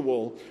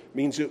 Effectual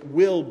means it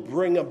will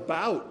bring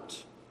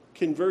about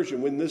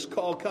conversion. When this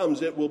call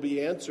comes, it will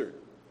be answered.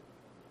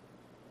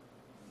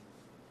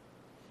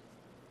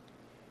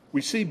 We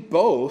see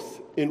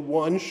both in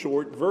one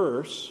short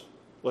verse.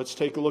 Let's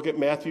take a look at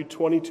Matthew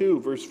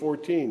 22, verse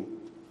 14.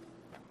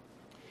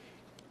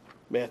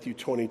 Matthew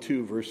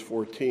 22, verse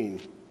 14.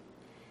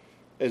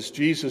 As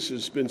Jesus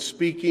has been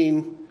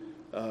speaking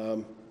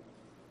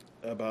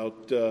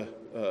about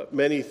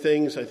many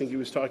things. I think he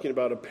was talking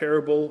about a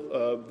parable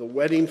of the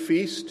wedding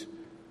feast.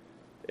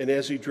 And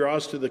as he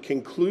draws to the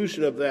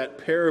conclusion of that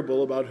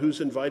parable about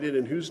who's invited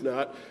and who's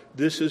not,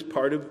 this is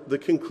part of the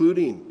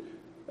concluding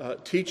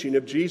teaching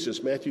of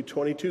Jesus. Matthew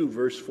 22,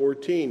 verse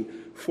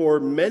 14. For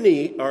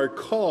many are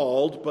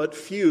called, but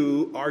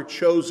few are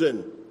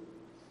chosen.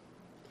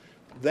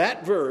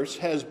 That verse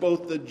has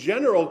both the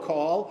general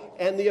call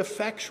and the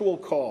effectual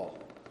call.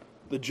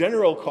 The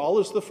general call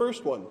is the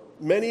first one.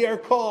 Many are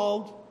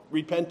called,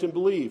 repent and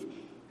believe.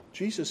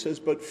 Jesus says,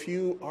 but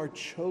few are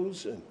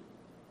chosen.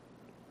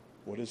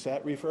 What is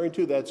that referring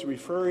to? That's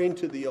referring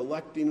to the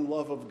electing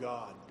love of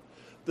God,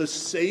 the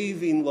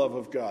saving love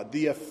of God,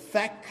 the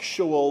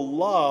effectual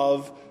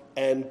love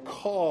and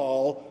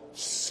call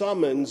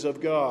summons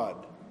of God.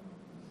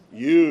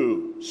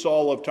 You,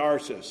 Saul of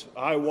Tarsus,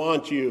 I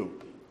want you.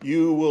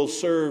 You will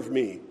serve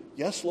me.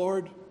 Yes,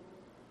 Lord.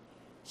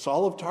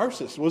 Saul of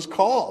Tarsus was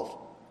called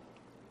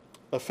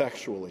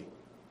effectually.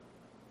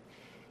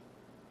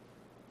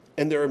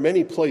 And there are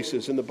many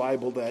places in the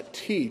Bible that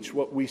teach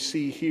what we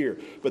see here.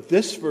 But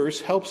this verse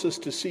helps us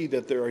to see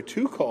that there are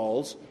two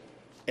calls,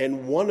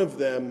 and one of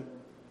them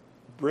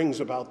brings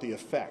about the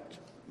effect.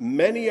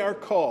 Many are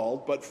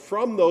called, but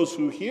from those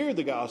who hear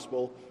the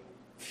gospel,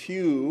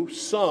 few,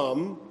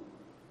 some,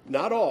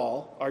 not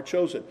all, are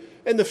chosen.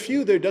 And the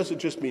few there doesn't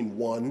just mean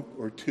one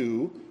or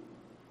two.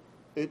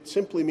 It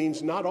simply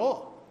means not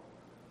all.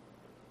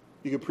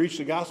 You can preach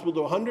the gospel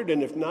to 100,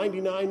 and if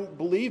 99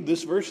 believe,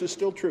 this verse is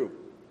still true.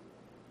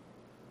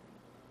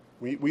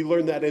 We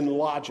learn that in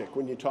logic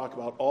when you talk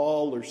about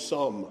all or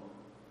some.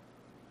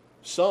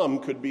 Some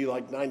could be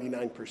like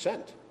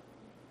 99%.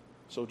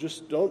 So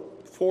just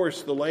don't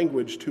force the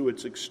language to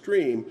its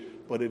extreme,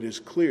 but it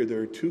is clear there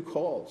are two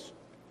calls.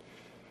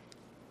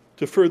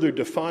 To further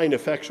define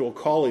effectual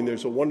calling,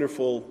 there's a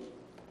wonderful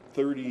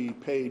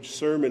 30-page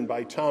sermon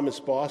by Thomas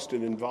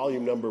Boston in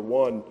volume number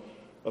 1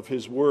 of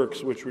his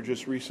works, which were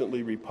just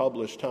recently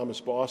republished. Thomas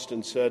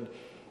Boston said,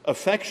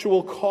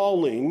 effectual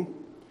calling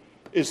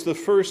is the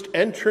first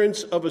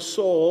entrance of a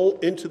soul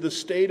into the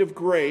state of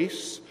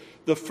grace,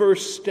 the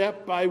first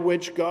step by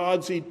which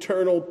God's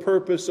eternal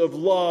purpose of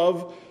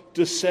love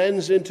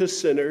descends into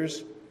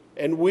sinners,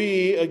 and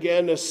we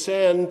again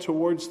ascend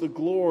towards the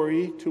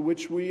glory to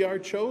which we are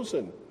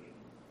chosen.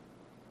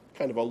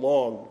 Kind of a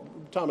long,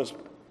 Thomas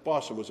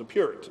Boston was a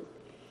Puritan.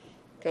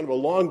 Kind of a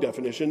long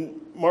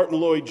definition. Martin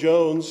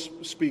Lloyd-Jones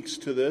speaks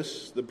to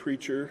this, the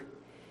preacher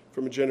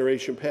from a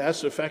generation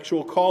past.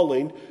 Effectual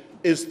calling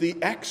is the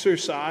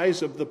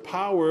exercise of the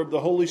power of the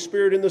Holy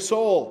Spirit in the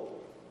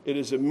soul. It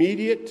is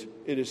immediate,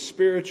 it is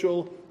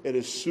spiritual, it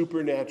is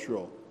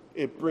supernatural.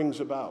 It brings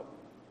about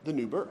the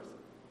new birth.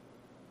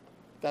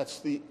 That's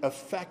the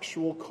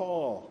effectual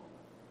call,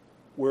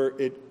 where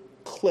it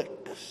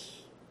clicks.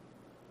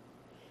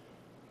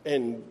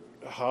 And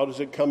how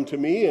does it come to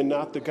me and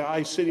not the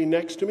guy sitting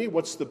next to me?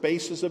 What's the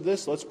basis of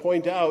this? Let's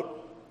point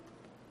out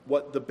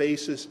what the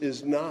basis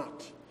is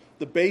not.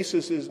 The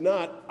basis is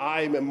not,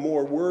 I am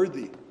more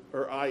worthy,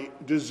 or I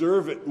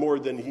deserve it more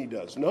than he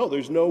does. No,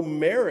 there's no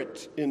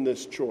merit in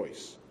this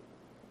choice.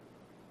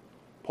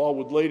 Paul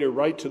would later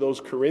write to those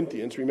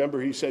Corinthians.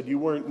 Remember, he said, you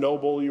weren't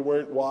noble, you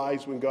weren't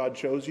wise when God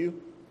chose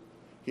you.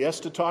 He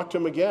has to talk to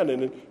them again.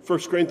 And in 1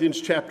 Corinthians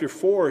chapter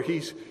 4,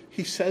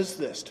 he says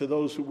this to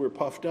those who were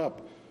puffed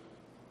up.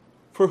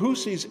 For who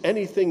sees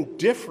anything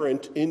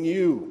different in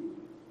you?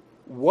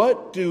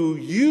 What do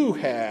you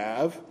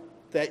have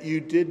that you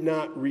did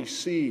not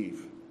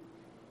receive?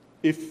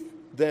 If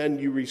then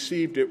you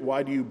received it,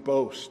 why do you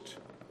boast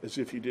as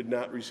if you did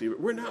not receive it?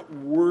 We're not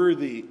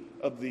worthy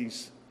of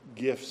these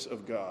gifts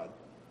of God.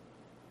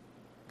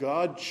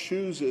 God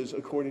chooses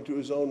according to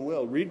his own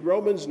will. Read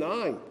Romans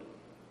 9.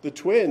 The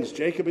twins,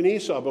 Jacob and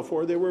Esau,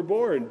 before they were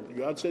born,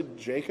 God said,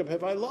 Jacob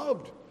have I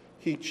loved.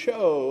 He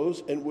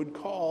chose and would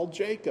call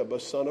Jacob a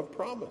son of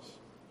promise.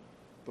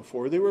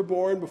 Before they were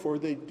born, before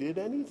they did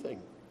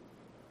anything.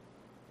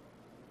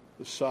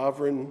 The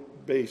sovereign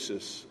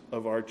basis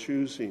of our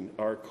choosing,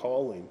 our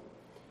calling.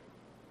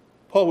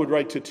 Paul would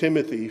write to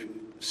Timothy,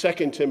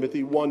 2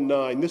 Timothy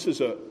 1:9. This is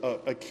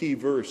a key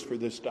verse for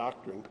this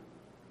doctrine.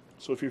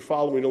 So if you're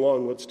following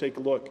along, let's take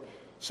a look.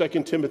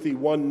 2 Timothy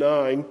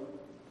 1:9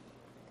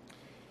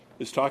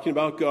 is talking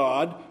about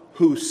God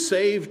who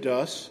saved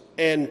us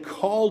and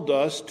called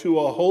us to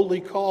a holy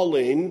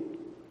calling,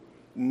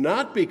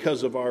 not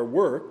because of our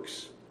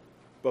works,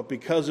 but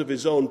because of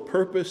his own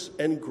purpose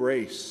and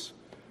grace,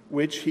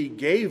 which he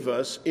gave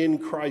us in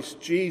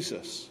Christ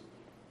Jesus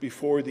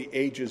before the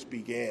ages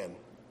began.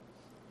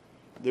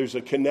 There's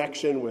a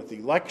connection with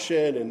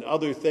election and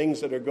other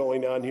things that are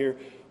going on here,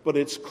 but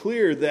it's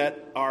clear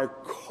that our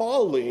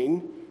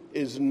calling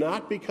is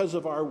not because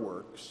of our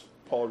works,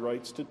 Paul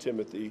writes to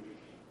Timothy,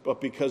 but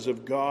because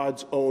of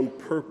God's own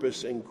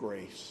purpose and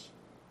grace,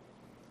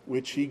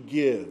 which he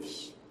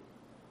gives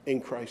in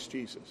Christ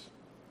Jesus.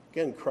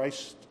 Again,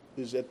 Christ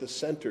is at the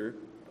center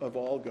of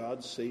all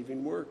God's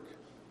saving work.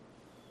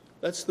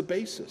 That's the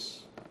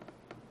basis.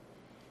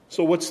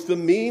 So what's the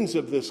means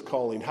of this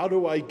calling? How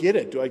do I get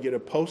it? Do I get a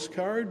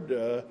postcard?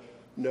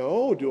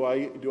 No. Do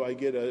I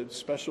get a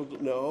special?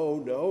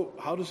 No.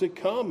 How does it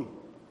come?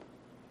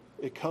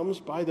 It comes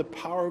by the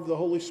power of the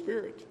Holy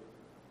Spirit.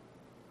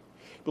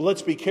 But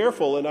let's be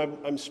careful, and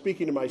I'm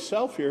speaking to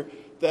myself here,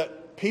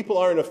 that people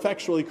aren't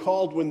effectually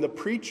called when the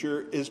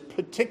preacher is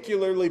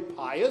particularly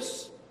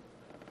pious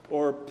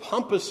or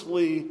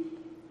pompously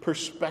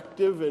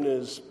perspective in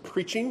his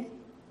preaching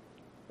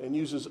and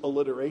uses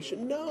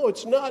alliteration. No,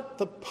 it's not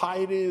the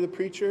piety of the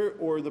preacher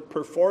or the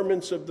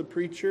performance of the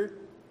preacher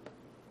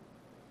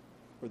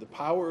or the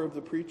power of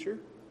the preacher.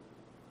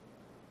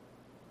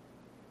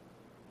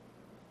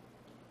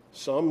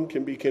 Some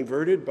can be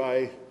converted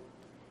by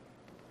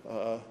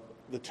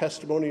the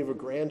testimony of a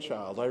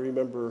grandchild. I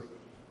remember,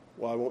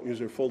 I won't use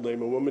her full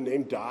name, a woman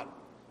named Dot.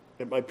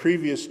 At my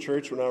previous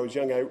church when I was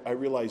young, I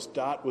realized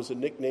Dot was a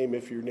nickname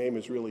if your name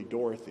is really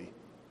Dorothy.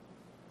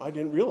 I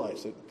didn't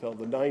realize it until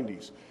the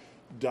 90s.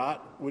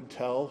 Dot would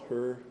tell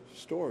her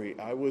story.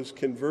 I was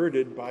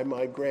converted by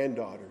my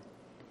granddaughter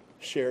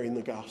sharing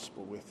the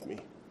gospel with me,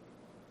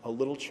 a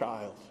little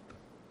child.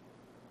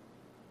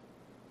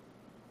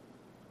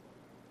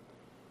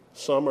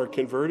 Some are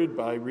converted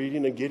by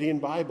reading a Gideon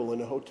Bible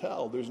in a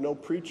hotel. There's no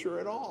preacher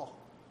at all.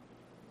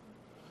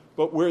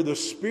 But where the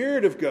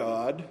Spirit of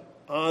God,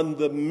 on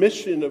the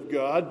mission of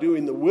God,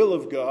 doing the will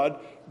of God,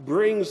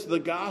 brings the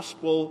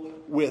gospel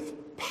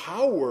with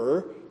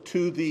power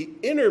to the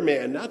inner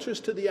man, not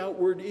just to the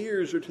outward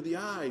ears or to the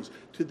eyes,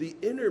 to the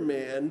inner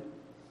man,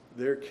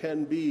 there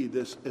can be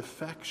this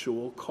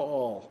effectual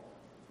call.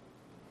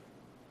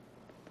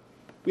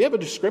 We have a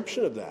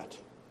description of that.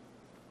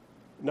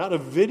 Not a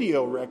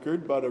video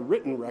record, but a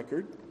written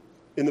record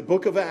in the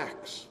book of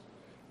Acts.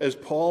 As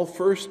Paul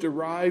first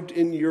arrived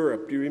in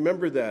Europe, do you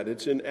remember that?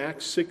 It's in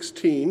Acts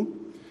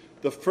 16.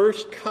 The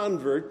first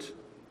convert,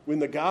 when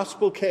the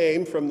gospel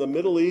came from the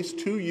Middle East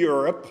to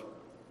Europe,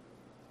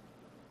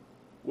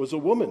 was a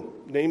woman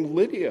named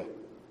Lydia.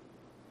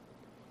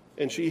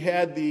 And she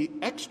had the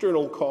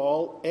external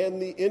call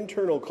and the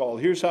internal call.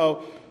 Here's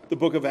how the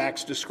book of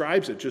Acts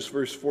describes it, just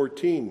verse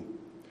 14.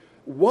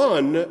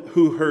 One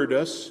who heard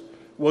us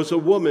was a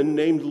woman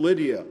named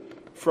Lydia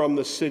from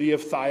the city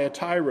of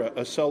Thyatira,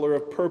 a seller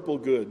of purple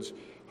goods,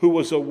 who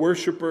was a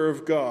worshiper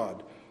of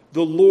God.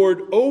 The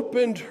Lord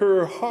opened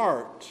her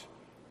heart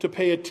to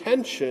pay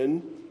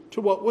attention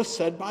to what was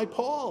said by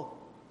Paul.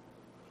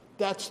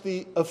 That's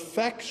the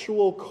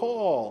effectual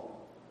call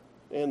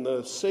and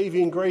the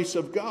saving grace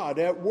of God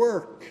at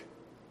work.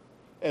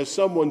 As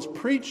someone's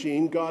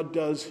preaching, God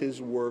does his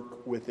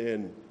work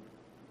within.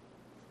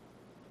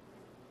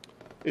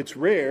 It's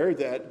rare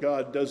that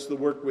God does the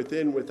work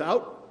within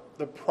without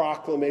the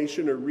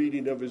proclamation or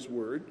reading of his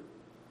word.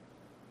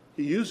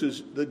 He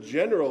uses the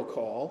general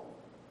call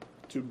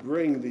to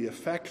bring the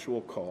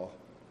effectual call.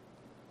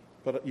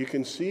 But you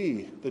can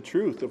see the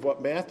truth of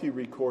what Matthew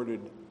recorded.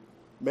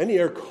 Many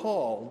are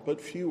called, but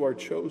few are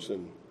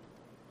chosen.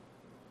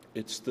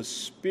 It's the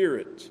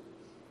Spirit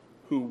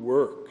who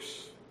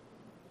works.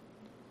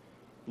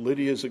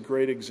 Lydia is a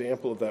great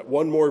example of that.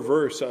 One more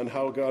verse on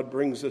how God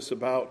brings this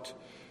about.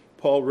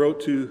 Paul wrote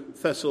to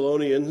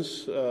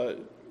Thessalonians, 1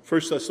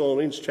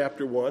 Thessalonians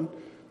chapter 1,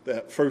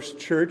 that first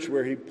church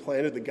where he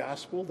planted the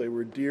gospel. They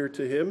were dear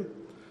to him.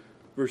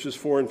 Verses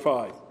 4 and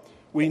 5.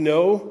 We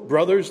know,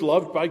 brothers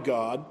loved by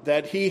God,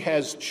 that he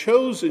has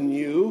chosen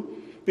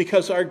you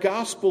because our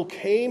gospel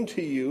came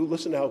to you.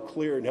 Listen how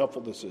clear and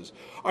helpful this is.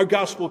 Our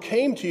gospel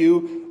came to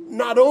you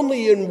not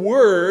only in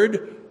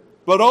word,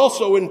 but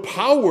also in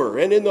power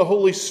and in the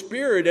Holy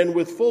Spirit and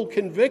with full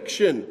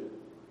conviction.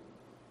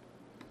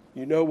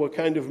 You know what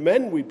kind of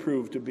men we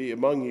prove to be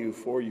among you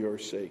for your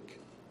sake.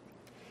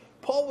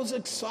 Paul was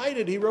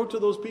excited. He wrote to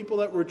those people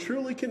that were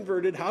truly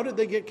converted. How did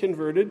they get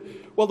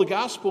converted? Well, the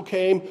gospel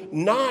came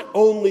not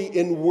only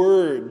in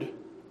word,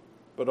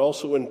 but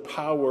also in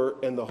power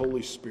and the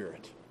Holy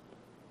Spirit.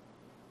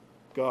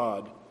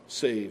 God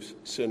saves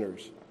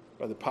sinners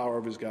by the power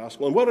of his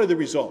gospel. And what are the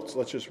results?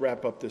 Let's just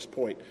wrap up this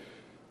point.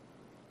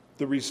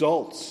 The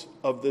results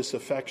of this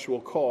effectual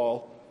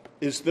call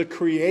is the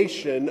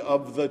creation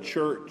of the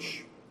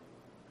church.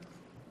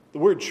 The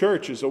word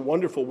church is a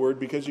wonderful word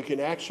because you can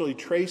actually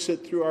trace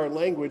it through our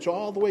language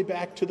all the way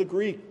back to the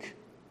Greek.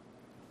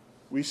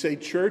 We say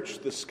church,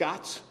 the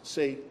Scots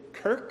say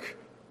kirk,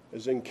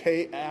 as in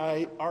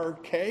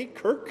K-I-R-K,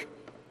 kirk.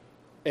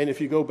 And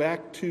if you go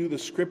back to the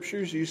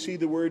scriptures, you see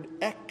the word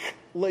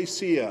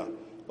ekklesia,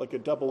 like a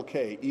double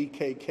K,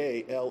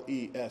 E-K-K-L-E-S-I-A,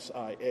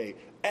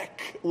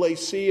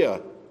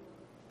 ekklesia.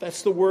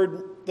 That's the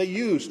word they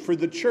used for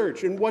the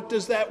church. And what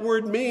does that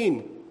word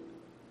mean?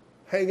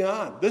 Hang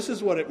on. This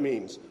is what it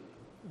means.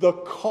 The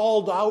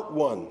called out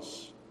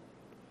ones.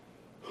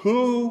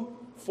 Who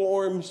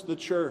forms the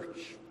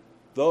church?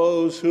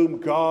 Those whom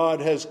God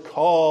has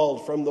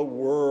called from the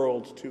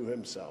world to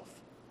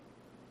himself.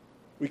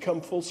 We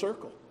come full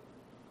circle.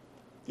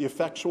 The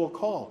effectual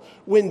call.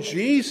 When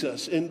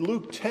Jesus in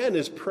Luke 10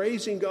 is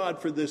praising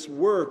God for this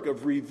work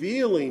of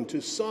revealing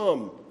to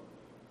some,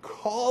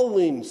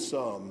 calling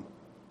some,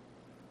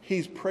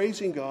 he's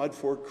praising God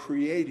for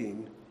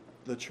creating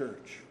the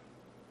church.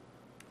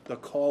 The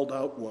called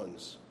out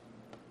ones.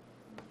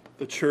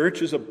 The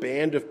church is a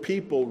band of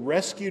people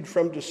rescued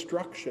from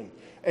destruction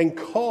and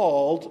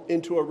called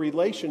into a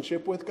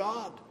relationship with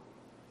God.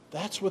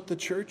 That's what the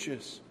church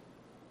is.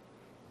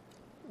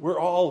 We're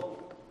all,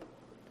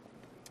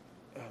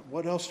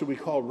 what else do we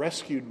call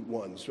rescued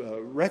ones?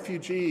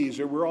 Refugees,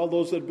 or we're all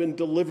those that have been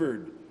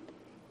delivered.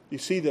 You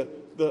see the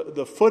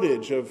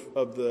footage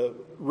of the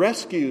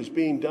rescues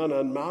being done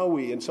on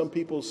Maui, and some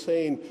people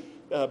saying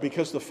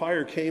because the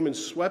fire came and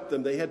swept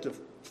them, they had to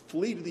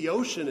flee to the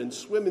ocean and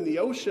swim in the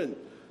ocean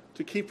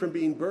to keep from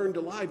being burned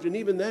alive. And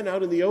even then,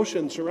 out in the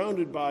ocean,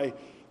 surrounded by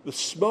the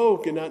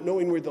smoke and not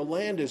knowing where the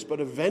land is, but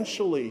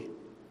eventually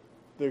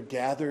they're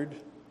gathered,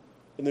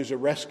 and there's a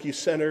rescue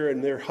center,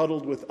 and they're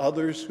huddled with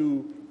others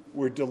who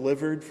were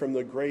delivered from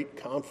the great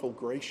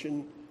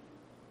conflagration,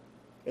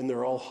 and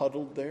they're all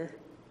huddled there.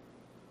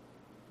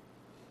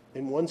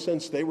 In one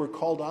sense, they were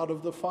called out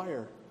of the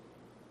fire.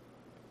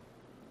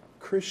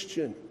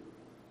 Christian,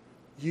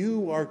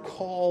 you are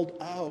called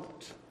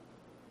out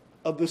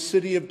of the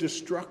city of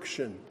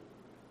destruction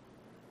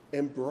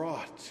and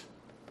brought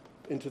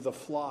into the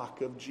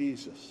flock of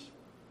Jesus.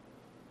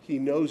 He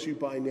knows you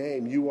by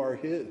name. You are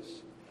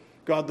his.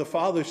 God the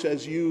Father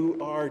says you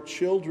are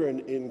children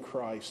in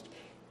Christ,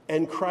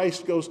 and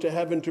Christ goes to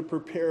heaven to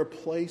prepare a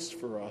place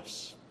for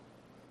us.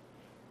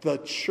 The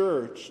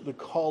church, the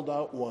called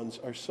out ones,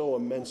 are so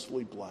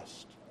immensely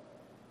blessed.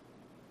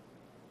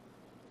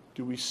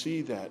 Do we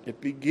see that? It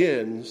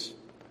begins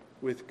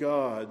with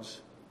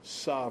God's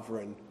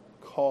sovereign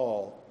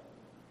call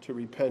to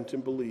repent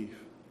and believe.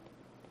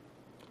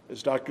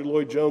 As Dr.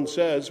 Lloyd Jones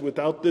says,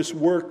 without this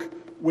work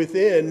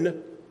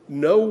within,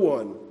 no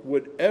one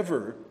would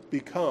ever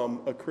become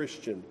a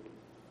Christian.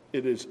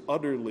 It is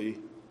utterly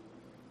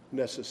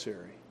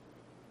necessary.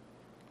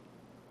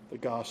 The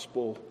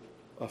gospel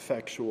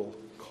effectual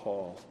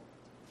call.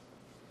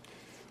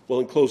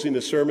 Well, in closing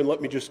the sermon,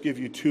 let me just give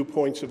you 2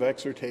 points of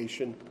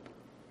exhortation.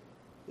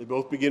 They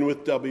both begin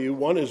with W.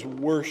 One is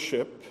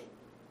worship.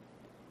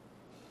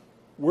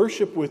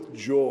 Worship with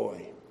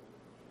joy.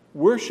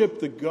 Worship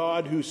the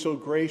God who so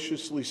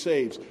graciously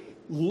saves.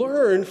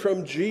 Learn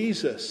from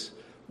Jesus.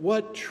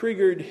 What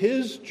triggered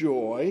his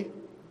joy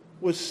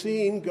was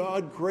seeing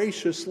God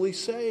graciously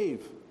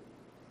save.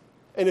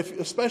 And if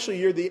especially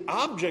you're the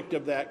object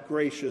of that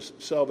gracious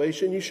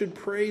salvation, you should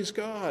praise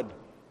God.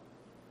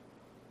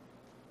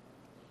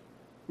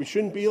 We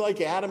shouldn't be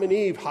like Adam and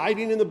Eve,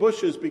 hiding in the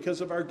bushes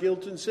because of our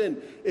guilt and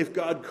sin. If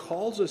God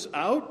calls us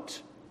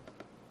out,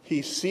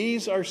 he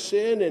sees our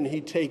sin and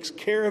he takes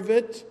care of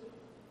it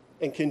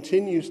and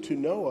continues to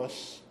know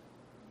us.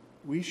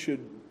 We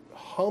should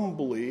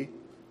humbly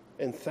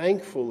and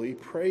thankfully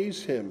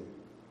praise him.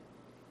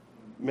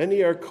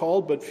 Many are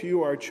called, but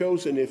few are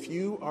chosen. If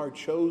you are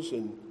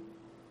chosen,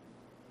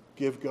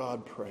 give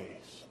God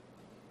praise.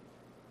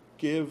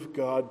 Give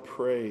God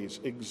praise.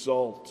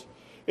 Exalt.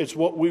 It's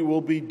what we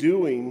will be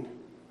doing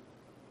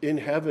in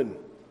heaven.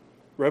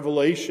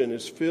 Revelation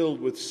is filled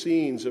with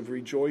scenes of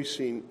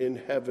rejoicing in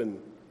heaven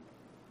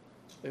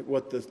at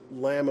what the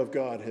Lamb of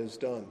God has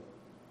done.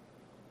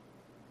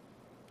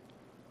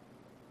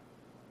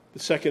 The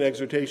second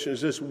exhortation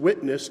is this: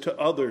 witness to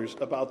others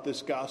about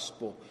this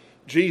gospel.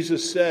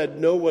 Jesus said,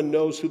 no one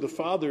knows who the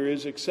Father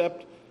is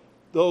except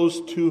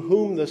those to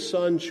whom the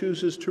Son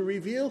chooses to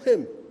reveal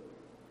him.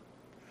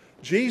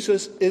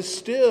 Jesus is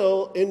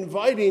still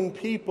inviting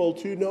people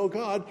to know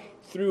God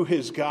through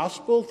his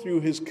gospel,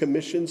 through his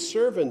commissioned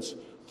servants,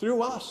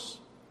 through us.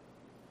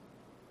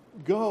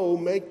 Go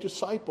make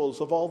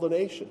disciples of all the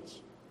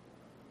nations.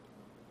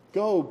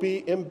 Go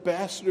be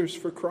ambassadors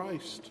for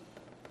Christ.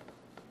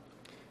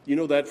 You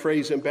know that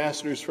phrase,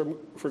 ambassadors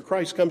for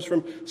Christ, comes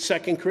from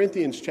 2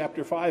 Corinthians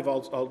chapter 5.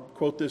 I'll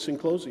quote this in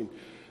closing.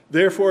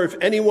 Therefore, if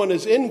anyone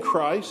is in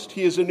Christ,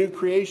 he is a new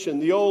creation.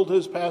 The old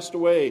has passed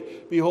away.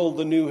 Behold,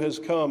 the new has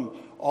come.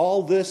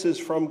 All this is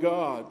from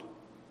God,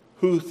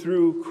 who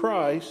through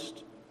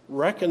Christ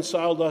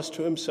reconciled us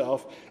to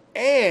himself,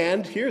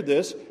 and, hear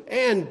this,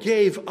 and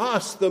gave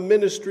us the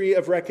ministry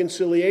of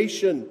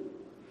reconciliation.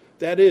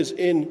 That is,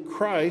 in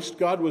Christ,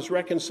 God was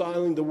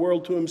reconciling the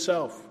world to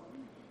himself,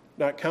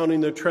 not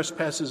counting their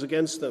trespasses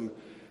against them,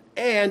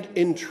 and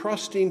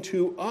entrusting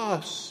to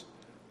us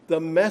the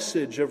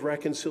message of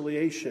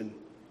reconciliation.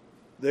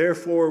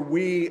 Therefore,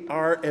 we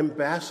are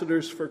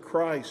ambassadors for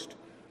Christ,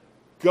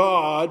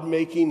 God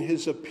making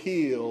his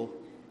appeal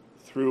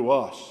through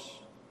us.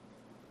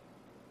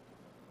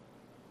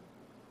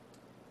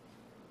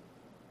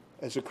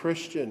 As a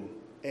Christian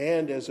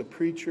and as a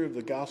preacher of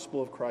the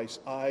gospel of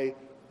Christ, I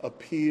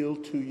appeal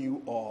to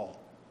you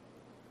all.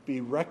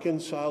 Be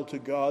reconciled to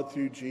God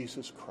through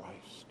Jesus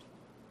Christ.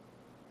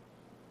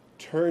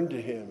 Turn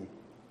to him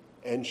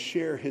and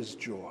share his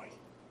joy.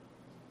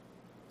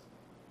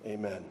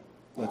 Amen.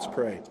 Let's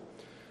pray.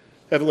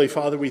 Heavenly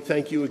Father, we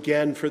thank you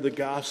again for the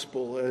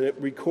gospel, and it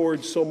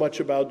records so much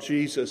about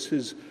Jesus,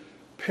 his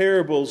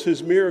parables,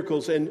 his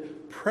miracles, and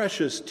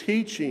precious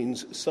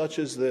teachings such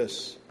as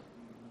this.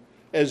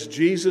 As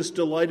Jesus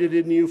delighted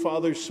in you,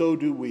 Father, so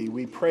do we.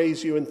 We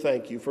praise you and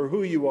thank you for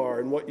who you are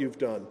and what you've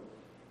done.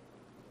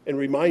 And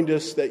remind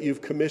us that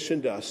you've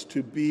commissioned us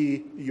to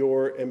be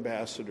your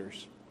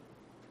ambassadors.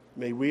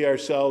 May we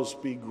ourselves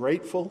be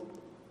grateful,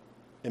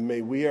 and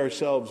may we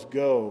ourselves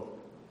go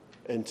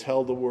and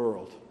tell the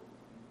world.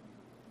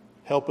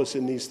 Help us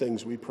in these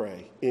things, we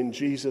pray. In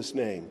Jesus'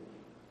 name,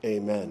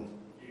 amen.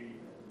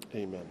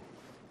 Amen.